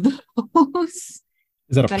any of those.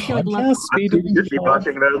 Is that a But I feel like podcast? Speed dating You should be pods?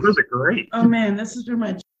 watching those. Those are great. Oh man, this is where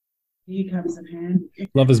my G comes in handy.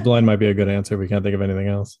 Love is Blind might be a good answer. We can't think of anything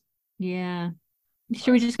else. Yeah.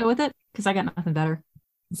 Should we just go with it? Because I got nothing better.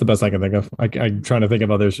 It's the best I can think of. I'm trying to think of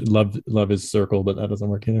others. Love is Circle, but that doesn't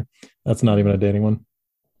work either. That's not even a dating one.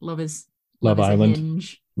 Love is Love is a Island.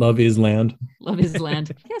 hinge. Love is Land. Love is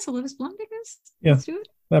Land. Yeah, so Love is Blind, I guess. Yeah. Let's do it.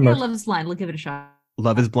 That Yeah, works. Love is Blind. We'll give it a shot.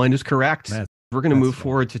 Love is Blind is correct. We're going to that's move fine.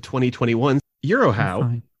 forward to 2021. Eurohow.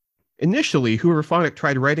 Fine. Initially, Hooverphonic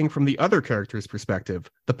tried writing from the other character's perspective,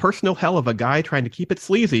 the personal hell of a guy trying to keep it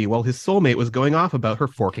sleazy while his soulmate was going off about her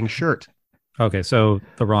forking shirt. Okay, so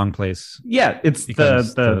the wrong place. Yeah, it's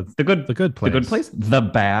Becomes the good The good place. the good place, the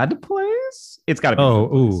bad place. It's got to be. Oh, the good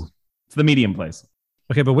place. ooh. It's the medium place.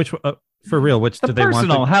 Okay, but which for real? Which The do they want?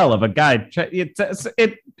 personal hell of a guy.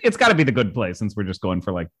 It's got to be the good place since we're just going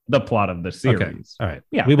for like the plot of the series. Okay, all right.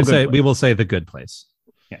 Yeah, we will the good say place. the good place.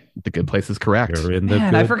 The good place is correct. You're in the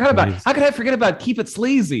Man, I good forgot about. place. How could I forget about Keep It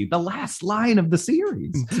Sleazy, the last line of the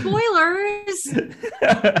series? Spoilers.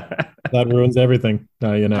 That ruins everything.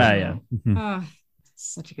 Now you know. Yeah. Mhm. Oh,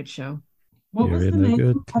 such a good show. What You're was the in the name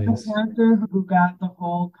good of the place. character who got the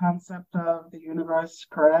whole concept of the universe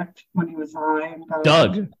correct when he was high and got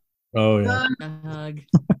Doug. Oh yeah. A hug.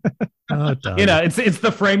 Oh, Doug. You know, it's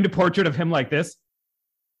the framed portrait of him like this.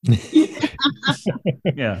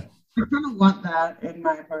 Yeah. I kind of want that in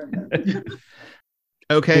my apartment.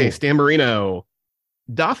 Okay, Cool. Stan Marino.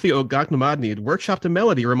 Dafio Gaknamadni had workshopped a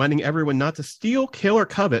melody reminding everyone not to steal, kill, or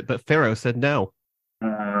covet, but Pharaoh said no.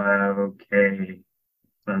 Okay.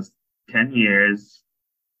 So it's 10 years.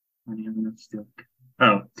 When do you have enough still?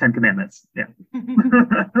 Oh, 10 Commandments. Yeah.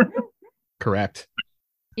 Correct.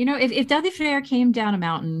 You know, if David Frere came down a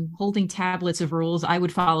mountain holding tablets of rules, I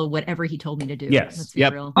would follow whatever he told me to do. Yes. Let's be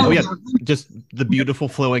Yep. real. Oh, yeah. Just the beautiful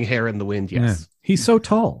flowing hair in the wind. Yeah. Yes. He's so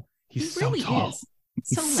tall. He's He so really tall. is.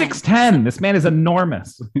 He's So 6'10". This man is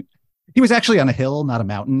enormous. He was actually on a hill, not a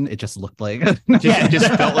mountain. It just looked like. It just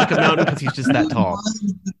felt like a mountain because he's just that tall.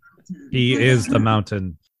 He is the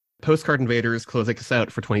mountain. Postcard Invaders closing us out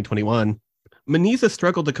for 2021. Manisa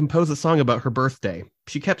struggled to compose a song about her birthday.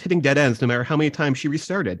 She kept hitting dead ends no matter how many times she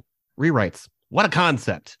restarted. Rewrites. What a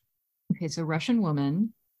concept. Okay, so Russian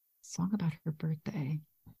woman, song about her birthday.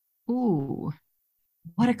 Ooh,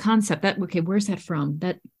 what a concept. Where's that from?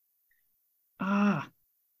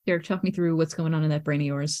 Eric, talk me through what's going on in that brain of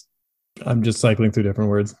yours. I'm just cycling through different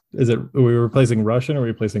words. Are we replacing Russian or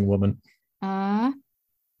replacing woman? I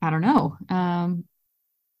don't know.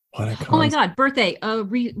 What a Oh my concept. God, birthday.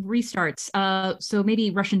 Restarts. So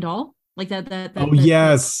maybe Russian doll, like that. Oh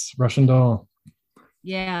yes, Russian doll.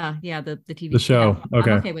 Yeah, the TV. The show. Yeah,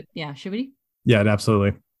 Okay. I'm okay with should we? Yeah,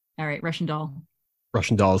 absolutely. All right, Russian doll.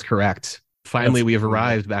 Russian doll is correct. Finally, That's we have cool.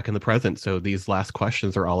 arrived back in the present. So these last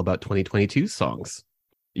questions are all about 2022 songs.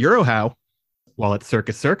 Eurohow. While at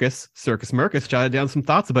Circus Mercus jotted down some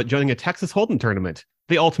thoughts about joining a Texas Hold'em tournament.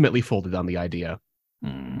 They ultimately folded on the idea.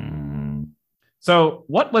 So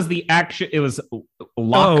what was the action? It was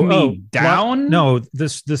Lock Me Down?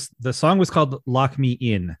 The song was called Lock Me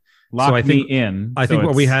In. Lock so I Me think- In. I So think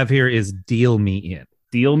what we it's have here is Deal Me In.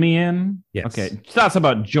 Deal Me In? Yes. Okay. Thoughts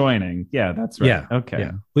about joining. Yeah, that's right. Yeah. Okay.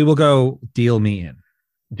 Yeah. We will go Deal Me In.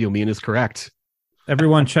 Deal Me In is correct.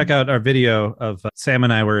 Everyone, check out our video of Sam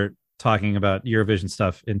and I were talking about Eurovision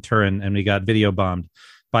stuff in Turin, and we got video bombed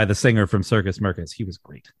by the singer from Circus Mircus. He was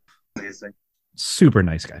great. Amazing. Super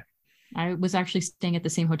nice guy. I was actually staying at the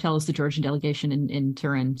same hotel as the Georgian delegation in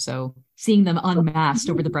Turin, so seeing them unmasked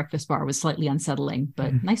over the breakfast bar was slightly unsettling,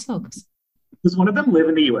 but nice folks. Does one of them live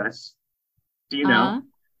in the U.S.? Do you know?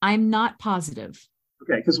 I'm not positive.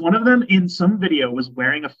 Okay, because one of them in some video was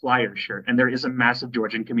wearing a Flyer shirt, and there is a massive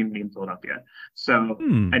Georgian community in Philadelphia. So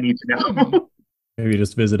I need to know. Maybe you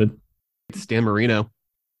just visited. It's Dan Marino.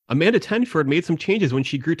 Amanda Tenford made some changes when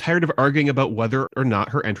she grew tired of arguing about whether or not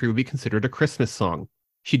her entry would be considered a Christmas song.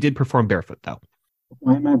 She did perform barefoot, though.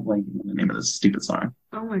 Why am I blanking on the name of this stupid song?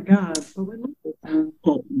 Oh my god! But we love this song.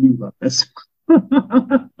 Oh, you love this.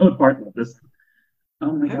 Oh, Bart loved this.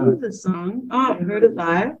 Oh my I god! love this song. Oh, I heard it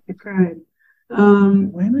live. I cried. Why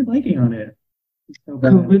am I blanking on it? It's so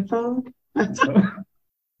bad. COVID fog.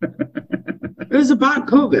 It was about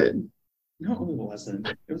COVID. No, it wasn't.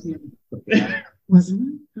 It wasn't. Wasn't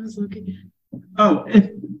it? I was looking. Oh,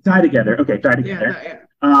 Die Together. Okay, Die Together. Yeah.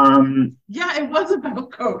 Yeah, it was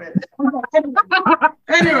about COVID.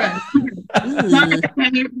 Anyway,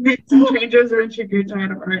 can you make some changes or should you try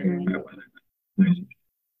to arguing about whether?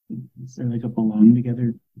 Is there like a Belong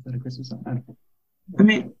Together? Is that a Christmas song? I don't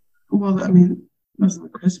know. It wasn't a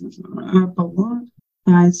Christmas song. Belong.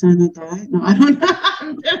 Die, Santa, Die. No, I don't know.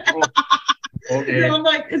 Okay. I'm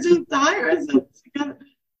like, is it Die or is it together?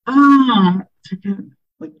 Together.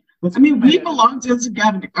 Like, we belong to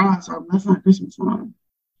together. So that's not a Christmas song.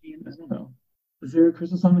 I don't know. Is there a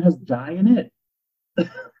Christmas song that has Die in it?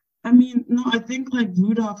 No, I think like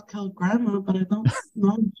Rudolph killed grandma, but I don't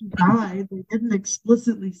know if she died. They didn't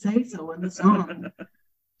explicitly say so in the song.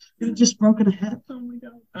 They just broken a hip. Oh my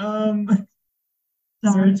god.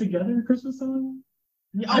 Is there a Together Christmas song?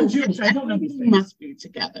 Yeah, I'm Jewish. I don't know these things. Must be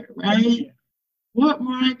Together, right? Yeah. What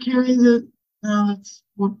Mariah Carey did? No, that's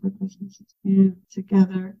One for Christmas. Yeah,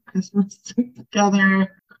 Together, Christmas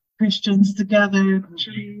together, Christians together,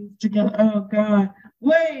 trees together. Oh God!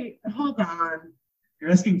 Wait, hold on. You're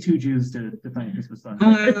asking two Jews to find a Christmas song.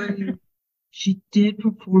 She did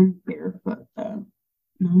perform barefoot though.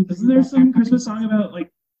 No, isn't there some Christmas song about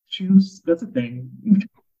like shoes? That's a thing.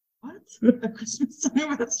 What? A Christmas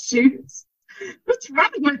song about shoes? What's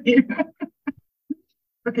wrong with you?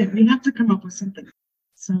 Okay, we have to come up with something.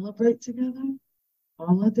 Celebrate together?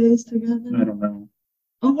 Holidays together? I don't know.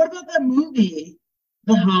 Oh, what about that movie?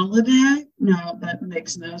 The Holiday? No, that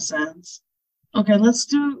makes no sense. Okay, let's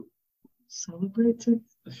do Celebrate together.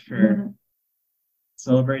 Sure.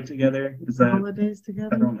 Celebrate together? Is that Holidays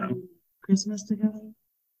together? I don't know. Christmas together?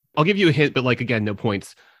 I'll give you a hint, but like again, no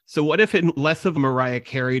points. So what if in less of a Mariah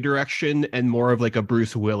Carey direction and more of like a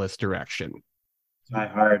Bruce Willis direction? Die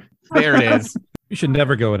Hard. There it is. You should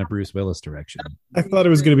never go in a Bruce Willis direction. I thought it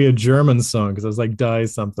was going to be a German song because I was like, Die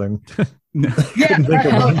something.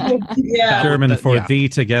 Yeah. German for the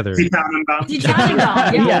together. Die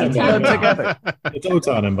Together. It's O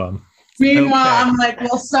Tannenbaum. Meanwhile, I'm like,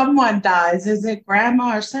 well, someone dies. Is it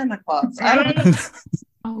grandma or Santa Claus? I don't know.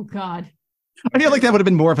 Oh God. I feel like that would have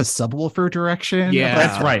been more of a subwoofer direction. Yeah.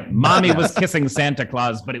 That's right. Mommy was kissing Santa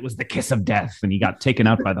Claus, but it was the kiss of death, and he got taken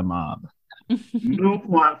out by the mob. No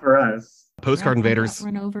plot for us. Postcard Invaders.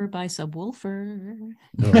 Run over by subwoofer.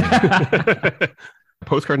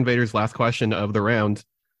 Postcard Invaders, last question of the round.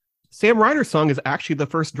 Sam Ryder's song is actually the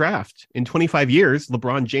first draft. In 25 years,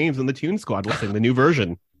 LeBron James and the Toon Squad will sing the new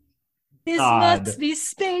version. This must be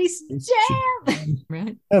Space Jam.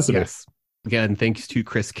 Right? Yes. Again, thanks to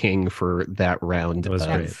Chris King for that round. That was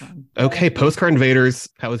great. Okay, Postcard Invaders.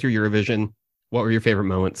 How was your Eurovision? What were your favorite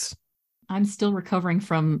moments? I'm still recovering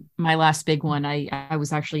from my last big one. I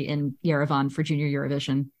was actually in Yerevan for Junior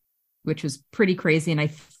Eurovision, which was pretty crazy. And I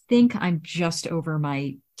think I'm just over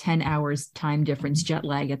my 10 hours time difference jet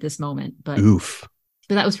lag at this moment. But Oof.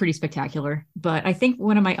 But that was pretty spectacular. But I think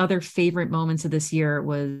one of my other favorite moments of this year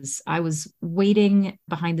was I was waiting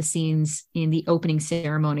behind the scenes in the opening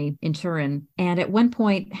ceremony in Turin. And at one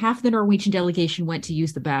point, half the Norwegian delegation went to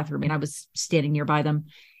use the bathroom, and I was standing nearby them.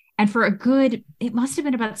 And for a good, it must have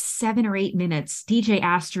been about 7 or 8 minutes, DJ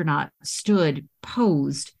Astronaut stood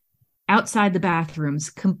posed outside the bathrooms,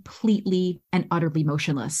 completely and utterly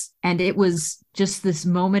motionless. And it was just this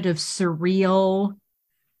moment of surreal,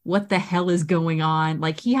 what the hell is going on?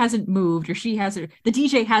 Like, he hasn't moved, or she hasn't, the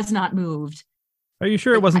DJ has not moved. Are you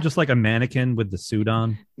sure it wasn't just like a mannequin with the suit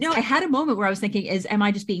on? No, I had a moment where I was thinking, am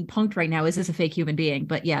I just being punked right now? Is this a fake human being?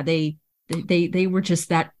 But yeah, they were just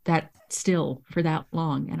that still for that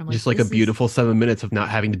long. And I'm like, just like a beautiful 7 minutes of not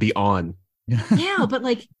having to be on. Yeah, but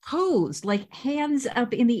like posed, like hands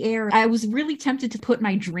up in the air. I was really tempted to put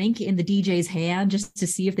my drink in the DJ's hand just to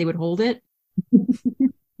see if they would hold it.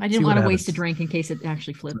 I didn't want to waste a drink in case it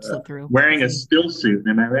actually slipped through. Wearing a still suit,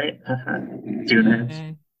 am I right?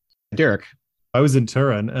 Okay. Derek. I was in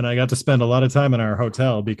Turin and I got to spend a lot of time in our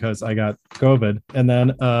hotel because I got COVID. And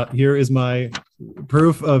then here is my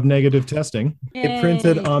proof of negative testing. Yay. It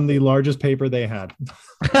printed on the largest paper they had.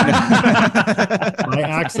 By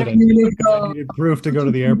accident. I needed proof to go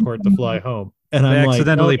to the airport to fly home. And I I'm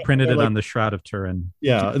accidentally like, printed it like, on the Shroud of Turin.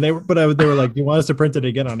 Yeah, they were like, "Do you want us to print it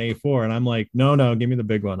again on A4?" And I'm like, "No, give me the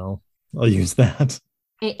big one. I'll use that."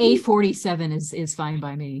 A47 is fine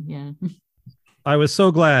by me. Yeah. I was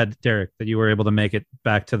so glad, Derek, that you were able to make it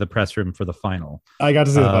back to the press room for the final. I got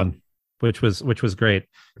to see the fun, which was great.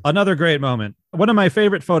 Another great moment. One of my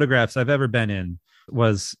favorite photographs I've ever been in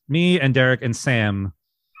was me and Derek and Sam,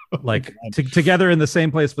 like together in the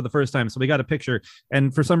same place for the first time. So we got a picture,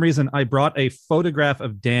 and for some reason, I brought a photograph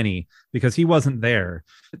of Danny because he wasn't there.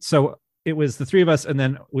 So it was the three of us, and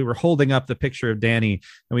then we were holding up the picture of Danny,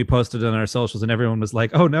 and we posted it on our socials, and everyone was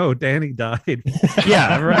like, "Oh no, Danny died."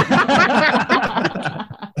 Yeah, right.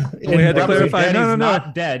 We had to clarify. Danny's No.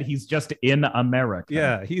 not dead. He's just in America.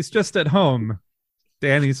 Yeah, he's just at home.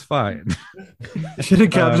 Danny's fine. Should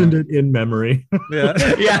have captioned it in memory. Yeah.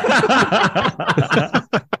 Yeah.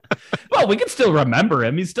 Well, we can still remember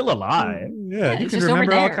him. He's still alive. Yeah, you can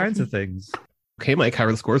remember all kinds of things. Okay, Mike, how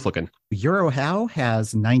are the scores looking? Eurohow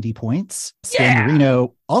has 90 points. Stan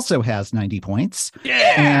Marino also has 90 points.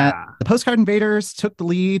 Yeah. And the Postcard Invaders took the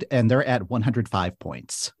lead, and they're at 105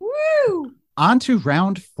 points. Woo! On to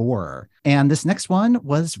round 4. And this next one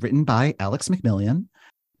was written by Alex McMillan.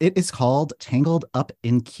 It is called Tangled Up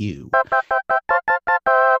in Q.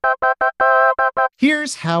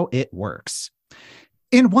 Here's how it works.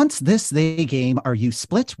 In Once This They game, Are You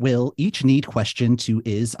Split? Will each need question to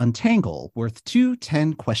is untangle, worth 2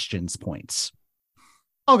 10 questions points.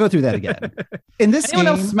 I'll go through that again. In this Anyone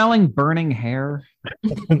game, else smelling burning hair?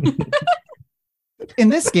 In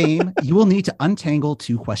this game, you will need to untangle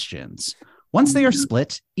 2 questions. Once they are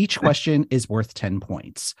split, each question is worth 10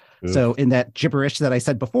 points. So in that gibberish that I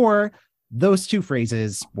said before, those 2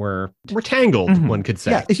 phrases were tangled, one could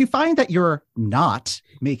say. Yeah, if you find that you're not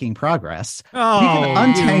making progress, we can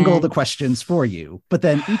untangle the questions for you, but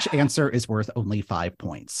then each answer is worth only 5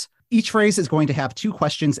 points. Each phrase is going to have 2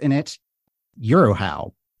 questions in it.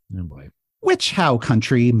 Eurohow. Oh boy. Which how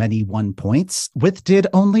country many won points with did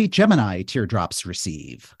only Gemini teardrops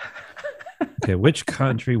receive? Okay, which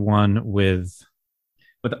country won with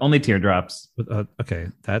only teardrops? Okay,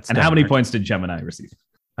 that's and Denmark. how many points did Gemini receive?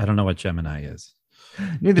 I don't know what Gemini is.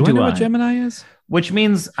 Neither do I do know I. what Gemini is? Which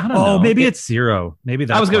means I don't know. Oh, maybe it's 0. Maybe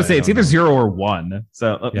that's I was going to say it's either know. 0 or 1.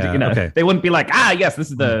 So Yeah, you know, okay. they wouldn't be like, yes, this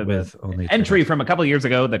is the with only entry from a couple of years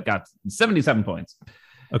ago that got 77 points.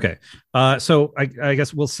 Okay, so I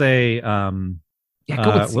guess we'll say Yeah,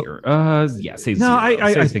 go with 0. Yeah, say 0.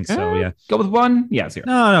 I think so. Yeah, go with 1. Yeah, 0.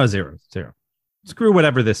 No, 0. Screw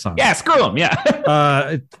whatever this song. Yeah, screw them.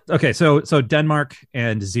 Yeah. Okay, so Denmark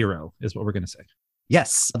and 0 is what we're going to say.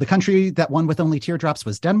 Yes, the country that won with only teardrops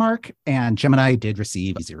was Denmark, and Gemini did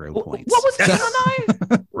receive 0 points. What was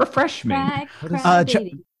Gemini? Refresh me.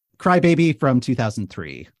 Crybaby from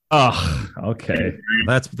 2003. Oh, okay.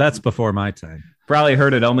 That's before my time. Probably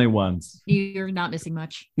heard it only once. You're not missing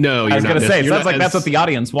much. No, I was going to say, it you're sounds not- like that's what the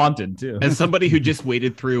audience wanted, too. As somebody who just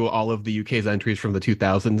waded through all of the UK's entries from the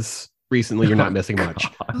 2000s recently, you're not missing much.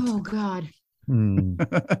 Oh, God.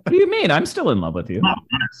 What do you mean? I'm still in love with you.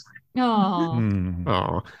 Oh.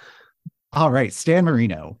 Oh, All right, Stan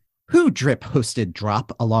Marino. Who drip hosted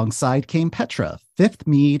Drop alongside Came Petra, 5th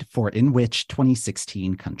mead for in which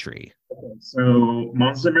 2016 country? So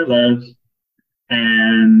Monster Love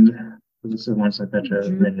and this is Once I Petra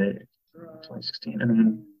 2016. And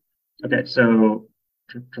then okay, so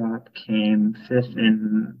Drip Drop came 5th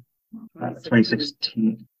in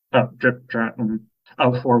 2016. Oh, Drip Drop.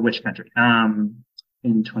 For which country?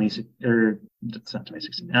 In 2016 or it's not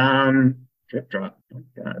 2016. Drip Drop. Oh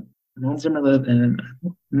God. Monster Love and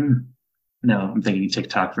no, I'm thinking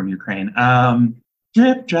TikTok from Ukraine.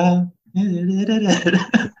 Drip Drop.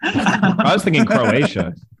 I was thinking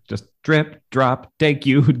Croatia. Just drip, drop, take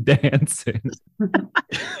you dancing.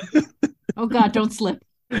 Oh, God, don't slip.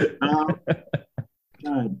 God,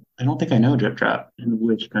 I don't think I know Drip Drop in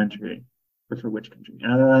which country or for which country.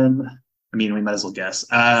 I mean, we might as well guess.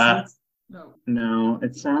 No,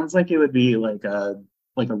 it sounds like it would be like a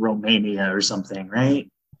Romania or something, right?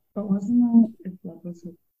 But wasn't it?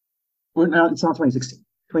 Well, no, it's not 2016.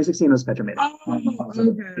 2016 was Petra Made. Oh,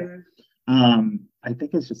 okay. I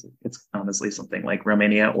think it's honestly something like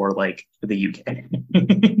Romania or like the UK.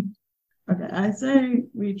 Okay, I say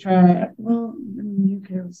we try. Well,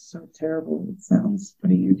 UK was so terrible. It sounds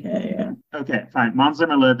pretty UK. Yeah. Okay, fine. Mons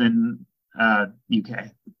live in UK.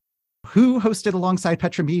 Who hosted alongside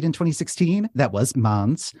Petra Mead in 2016? That was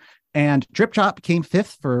Mons. And Drip Drop came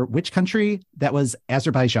fifth for which country? That was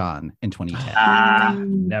Azerbaijan in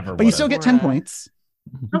 2010. Never. But you still get 10 points.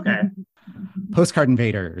 Okay. Postcard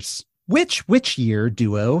Invaders. Which year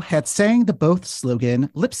duo had sang the both slogan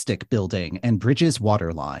Lipstick Building and Bridges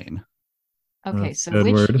Waterline? Okay, so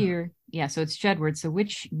Jedward. which year? Yeah, so it's Jedward. So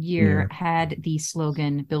which year had the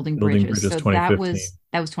slogan Building Bridges? So 2015.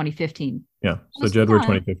 that was 2015. Yeah. So Was Jedward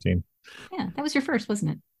fun. 2015. Yeah, that was your first,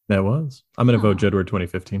 wasn't it? That was. I'm going to vote Oh. Jedward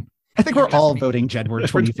 2015. I think we're all voting Jedward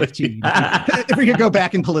 2015. If we could go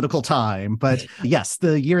back in political time. But yes,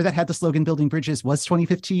 the year that had the slogan Building Bridges was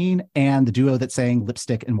 2015. And the duo that sang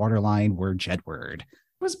Lipstick and Waterline were Jedward.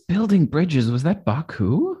 Was building bridges? Was that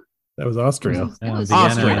Baku? That was Austria. It was Vienna.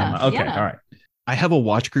 Austria. Okay, Yeah. all right. I have a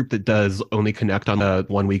watch group that does only connect on a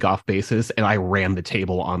 1 week off basis, and I ran the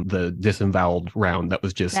table on the disemboweled round that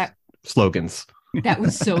was just That- slogans, That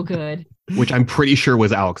was so good. which I'm pretty sure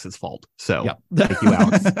was Alex's fault. So Yep. thank you,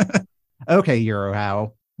 Alex. Okay,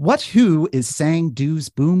 Eurohow. What who is sang dues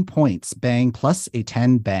boom points bang plus a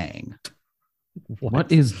 10 bang?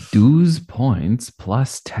 What is dues points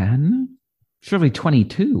plus 10? Surely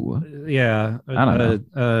 22. Yeah. I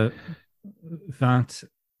don't know. That.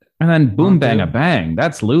 And then boom, bang, do. a bang.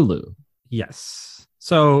 That's Lulu. Yes.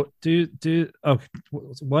 So okay.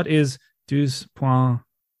 What is dues point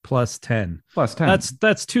plus 10? Plus 10.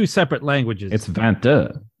 That's two separate languages. It's 22.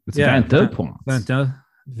 It's 22 points.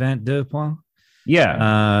 22 points.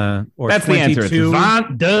 Yeah. Or That's 22. the answer. It's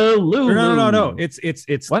 22 Lulu. No.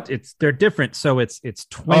 It's What? It's they're different. So it's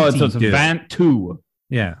 20. Oh, so it's 22.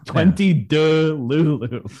 Yeah. 22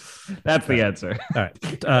 Lulu. That's the answer. All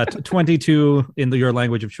right. 22 in your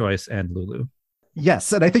language of choice and Lulu.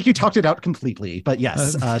 Yes, and I think you talked it out completely, but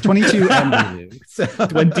yes, 22 and Lulu. So,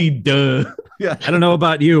 22. yeah. I don't know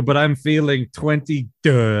about you, but I'm feeling 20.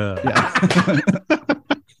 Yeah.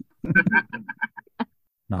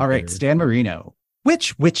 Not All right, very- Stan Marino.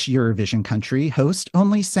 Which Eurovision country host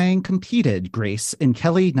only sang Competed Grace in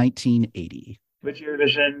Kelly 1980? Which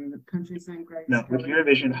Eurovision Country sang Grace. No, which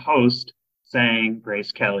Eurovision host sang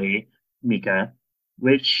Grace Kelly, Mika?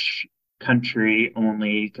 Which country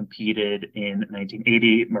only competed in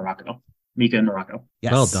 1980? Morocco. Mika in Morocco.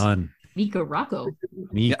 Yes. Well done. Mika Rocco.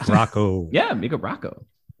 Me, Rocco. Yeah, Mika Rocco.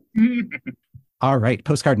 All right,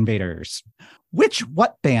 Postcard Invaders.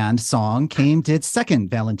 What band song did second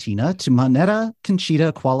Valentina to Monetta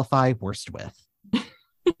Conchita qualify worst with?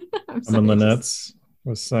 I'm so I'm on anxious. Lynette's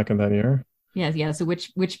was second that year. Yeah. So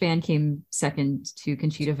which band came second to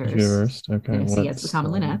Conchita Verse? First. Okay. Yeah, so yes, the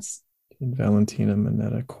Common What's, Linnets. did Valentina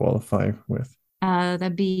Monetta qualify with?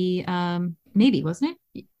 That'd be maybe, wasn't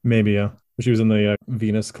it? Maybe, yeah. She was in the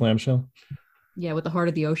Venus clamshell. Yeah, with the Heart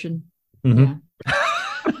of the Ocean. Mhm.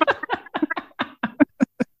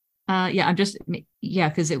 Yeah.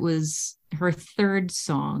 Because it was her third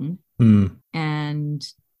song, Mm. and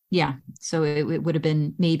yeah, so it would have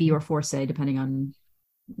been maybe or forse, depending on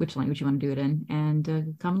which language you want to do it in,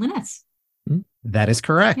 and Common Linnets. That is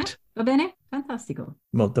correct. Va bene, fantastico.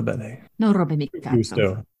 Molto bene. No robe mi cazzo.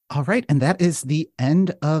 Gusto. All right, and that is the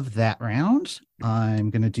end of that round. I'm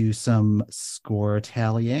going to do some score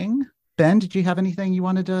tallying. Ben, did you have anything you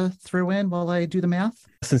wanted to throw in while I do the math?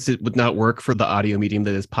 Since it would not work for the audio medium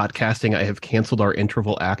that is podcasting, I have canceled our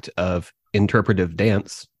interval act of interpretive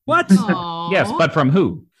dance. What? Aw. Yes, but from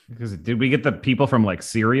who? Because did we get the people from like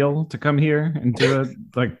Serial to come here and do a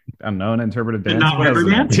like unknown interpretive dance? Not What else is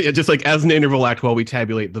Riverdance? that? Yeah, just like as an interval act while we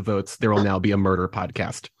tabulate the votes, there will now be a murder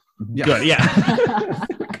podcast. Yeah. Good, yeah.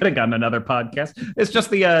 We could have gotten another podcast. It's just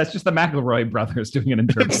the McElroy brothers doing an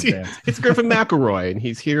interpretive dance. It's Griffin McElroy, and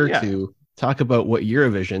he's here Yeah. to talk about what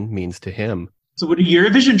Eurovision means to him. So would a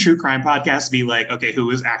Eurovision true crime podcast be like, okay, who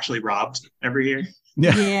was actually robbed every year?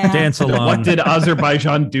 Yeah. Dance along. What did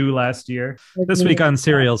Azerbaijan do last year? This week on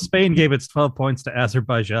Serial, Spain gave its 12 points to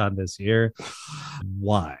Azerbaijan this year.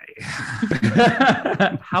 Why?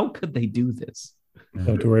 How could they do this? Don't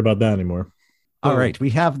have to worry about that anymore. All right, we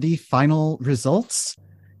have the final results.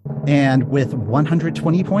 And with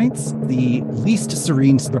 120 points, the least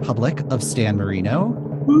serene Republic of Stan Marino.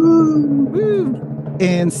 Woo!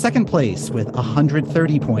 In second place with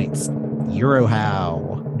 130 points,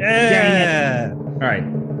 Eurohow. Yeah. All right.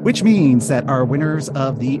 Which means that our winners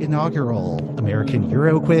of the inaugural American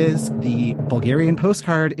Euroquiz, the Bulgarian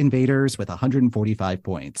Postcard Invaders with 145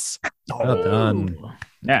 points. Well done.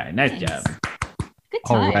 Yeah, nice job. Good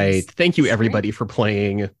All times. right. Thank you, It's everybody, for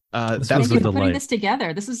playing. That was Thank you a for putting delight. this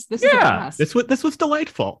together. This is a Yeah, blast. This was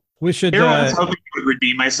delightful. We should. Here I was hoping I would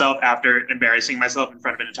redeem myself after embarrassing myself in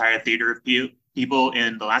front of an entire theater of people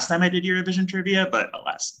in the last time I did Eurovision trivia, but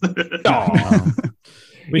alas.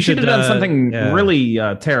 We should have done something yeah. really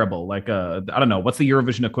terrible, like I don't know, what's the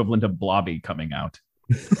Eurovision equivalent of Blobby coming out?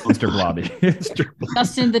 Mr. Blobby.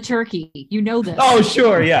 Justin the Turkey. You know this. Oh,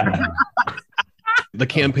 sure, yeah. The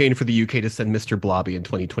campaign for the UK to send Mr. Blobby in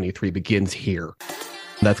 2023 begins here.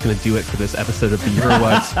 That's going to do it for this episode of the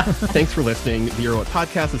Eurowhat. Thanks for listening. The Eurowhat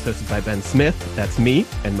podcast is hosted by Ben Smith. That's me,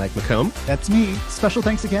 and Mike McComb. That's me. Special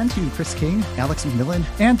thanks again to Chris King, Alex McMillan,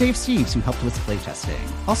 and Dave Steeves, who helped with playtesting.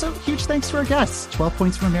 Also, huge thanks to our guests, 12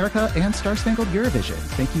 Points from America and Star Spangled Eurovision.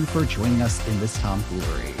 Thank you for joining us in this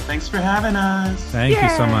tomfoolery. Thanks for having us. Thank you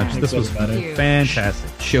so much. This was everybody.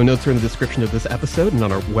 fantastic. Show notes are in the description of this episode and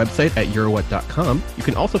on our website at Eurowhat.com. You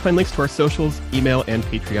can also find links to our socials, email, and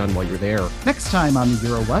Patreon while you're there. Next time on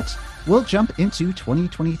the What, we'll jump into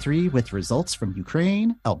 2023 with results from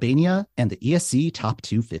Ukraine, Albania, and the ESC Top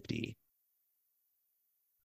 250.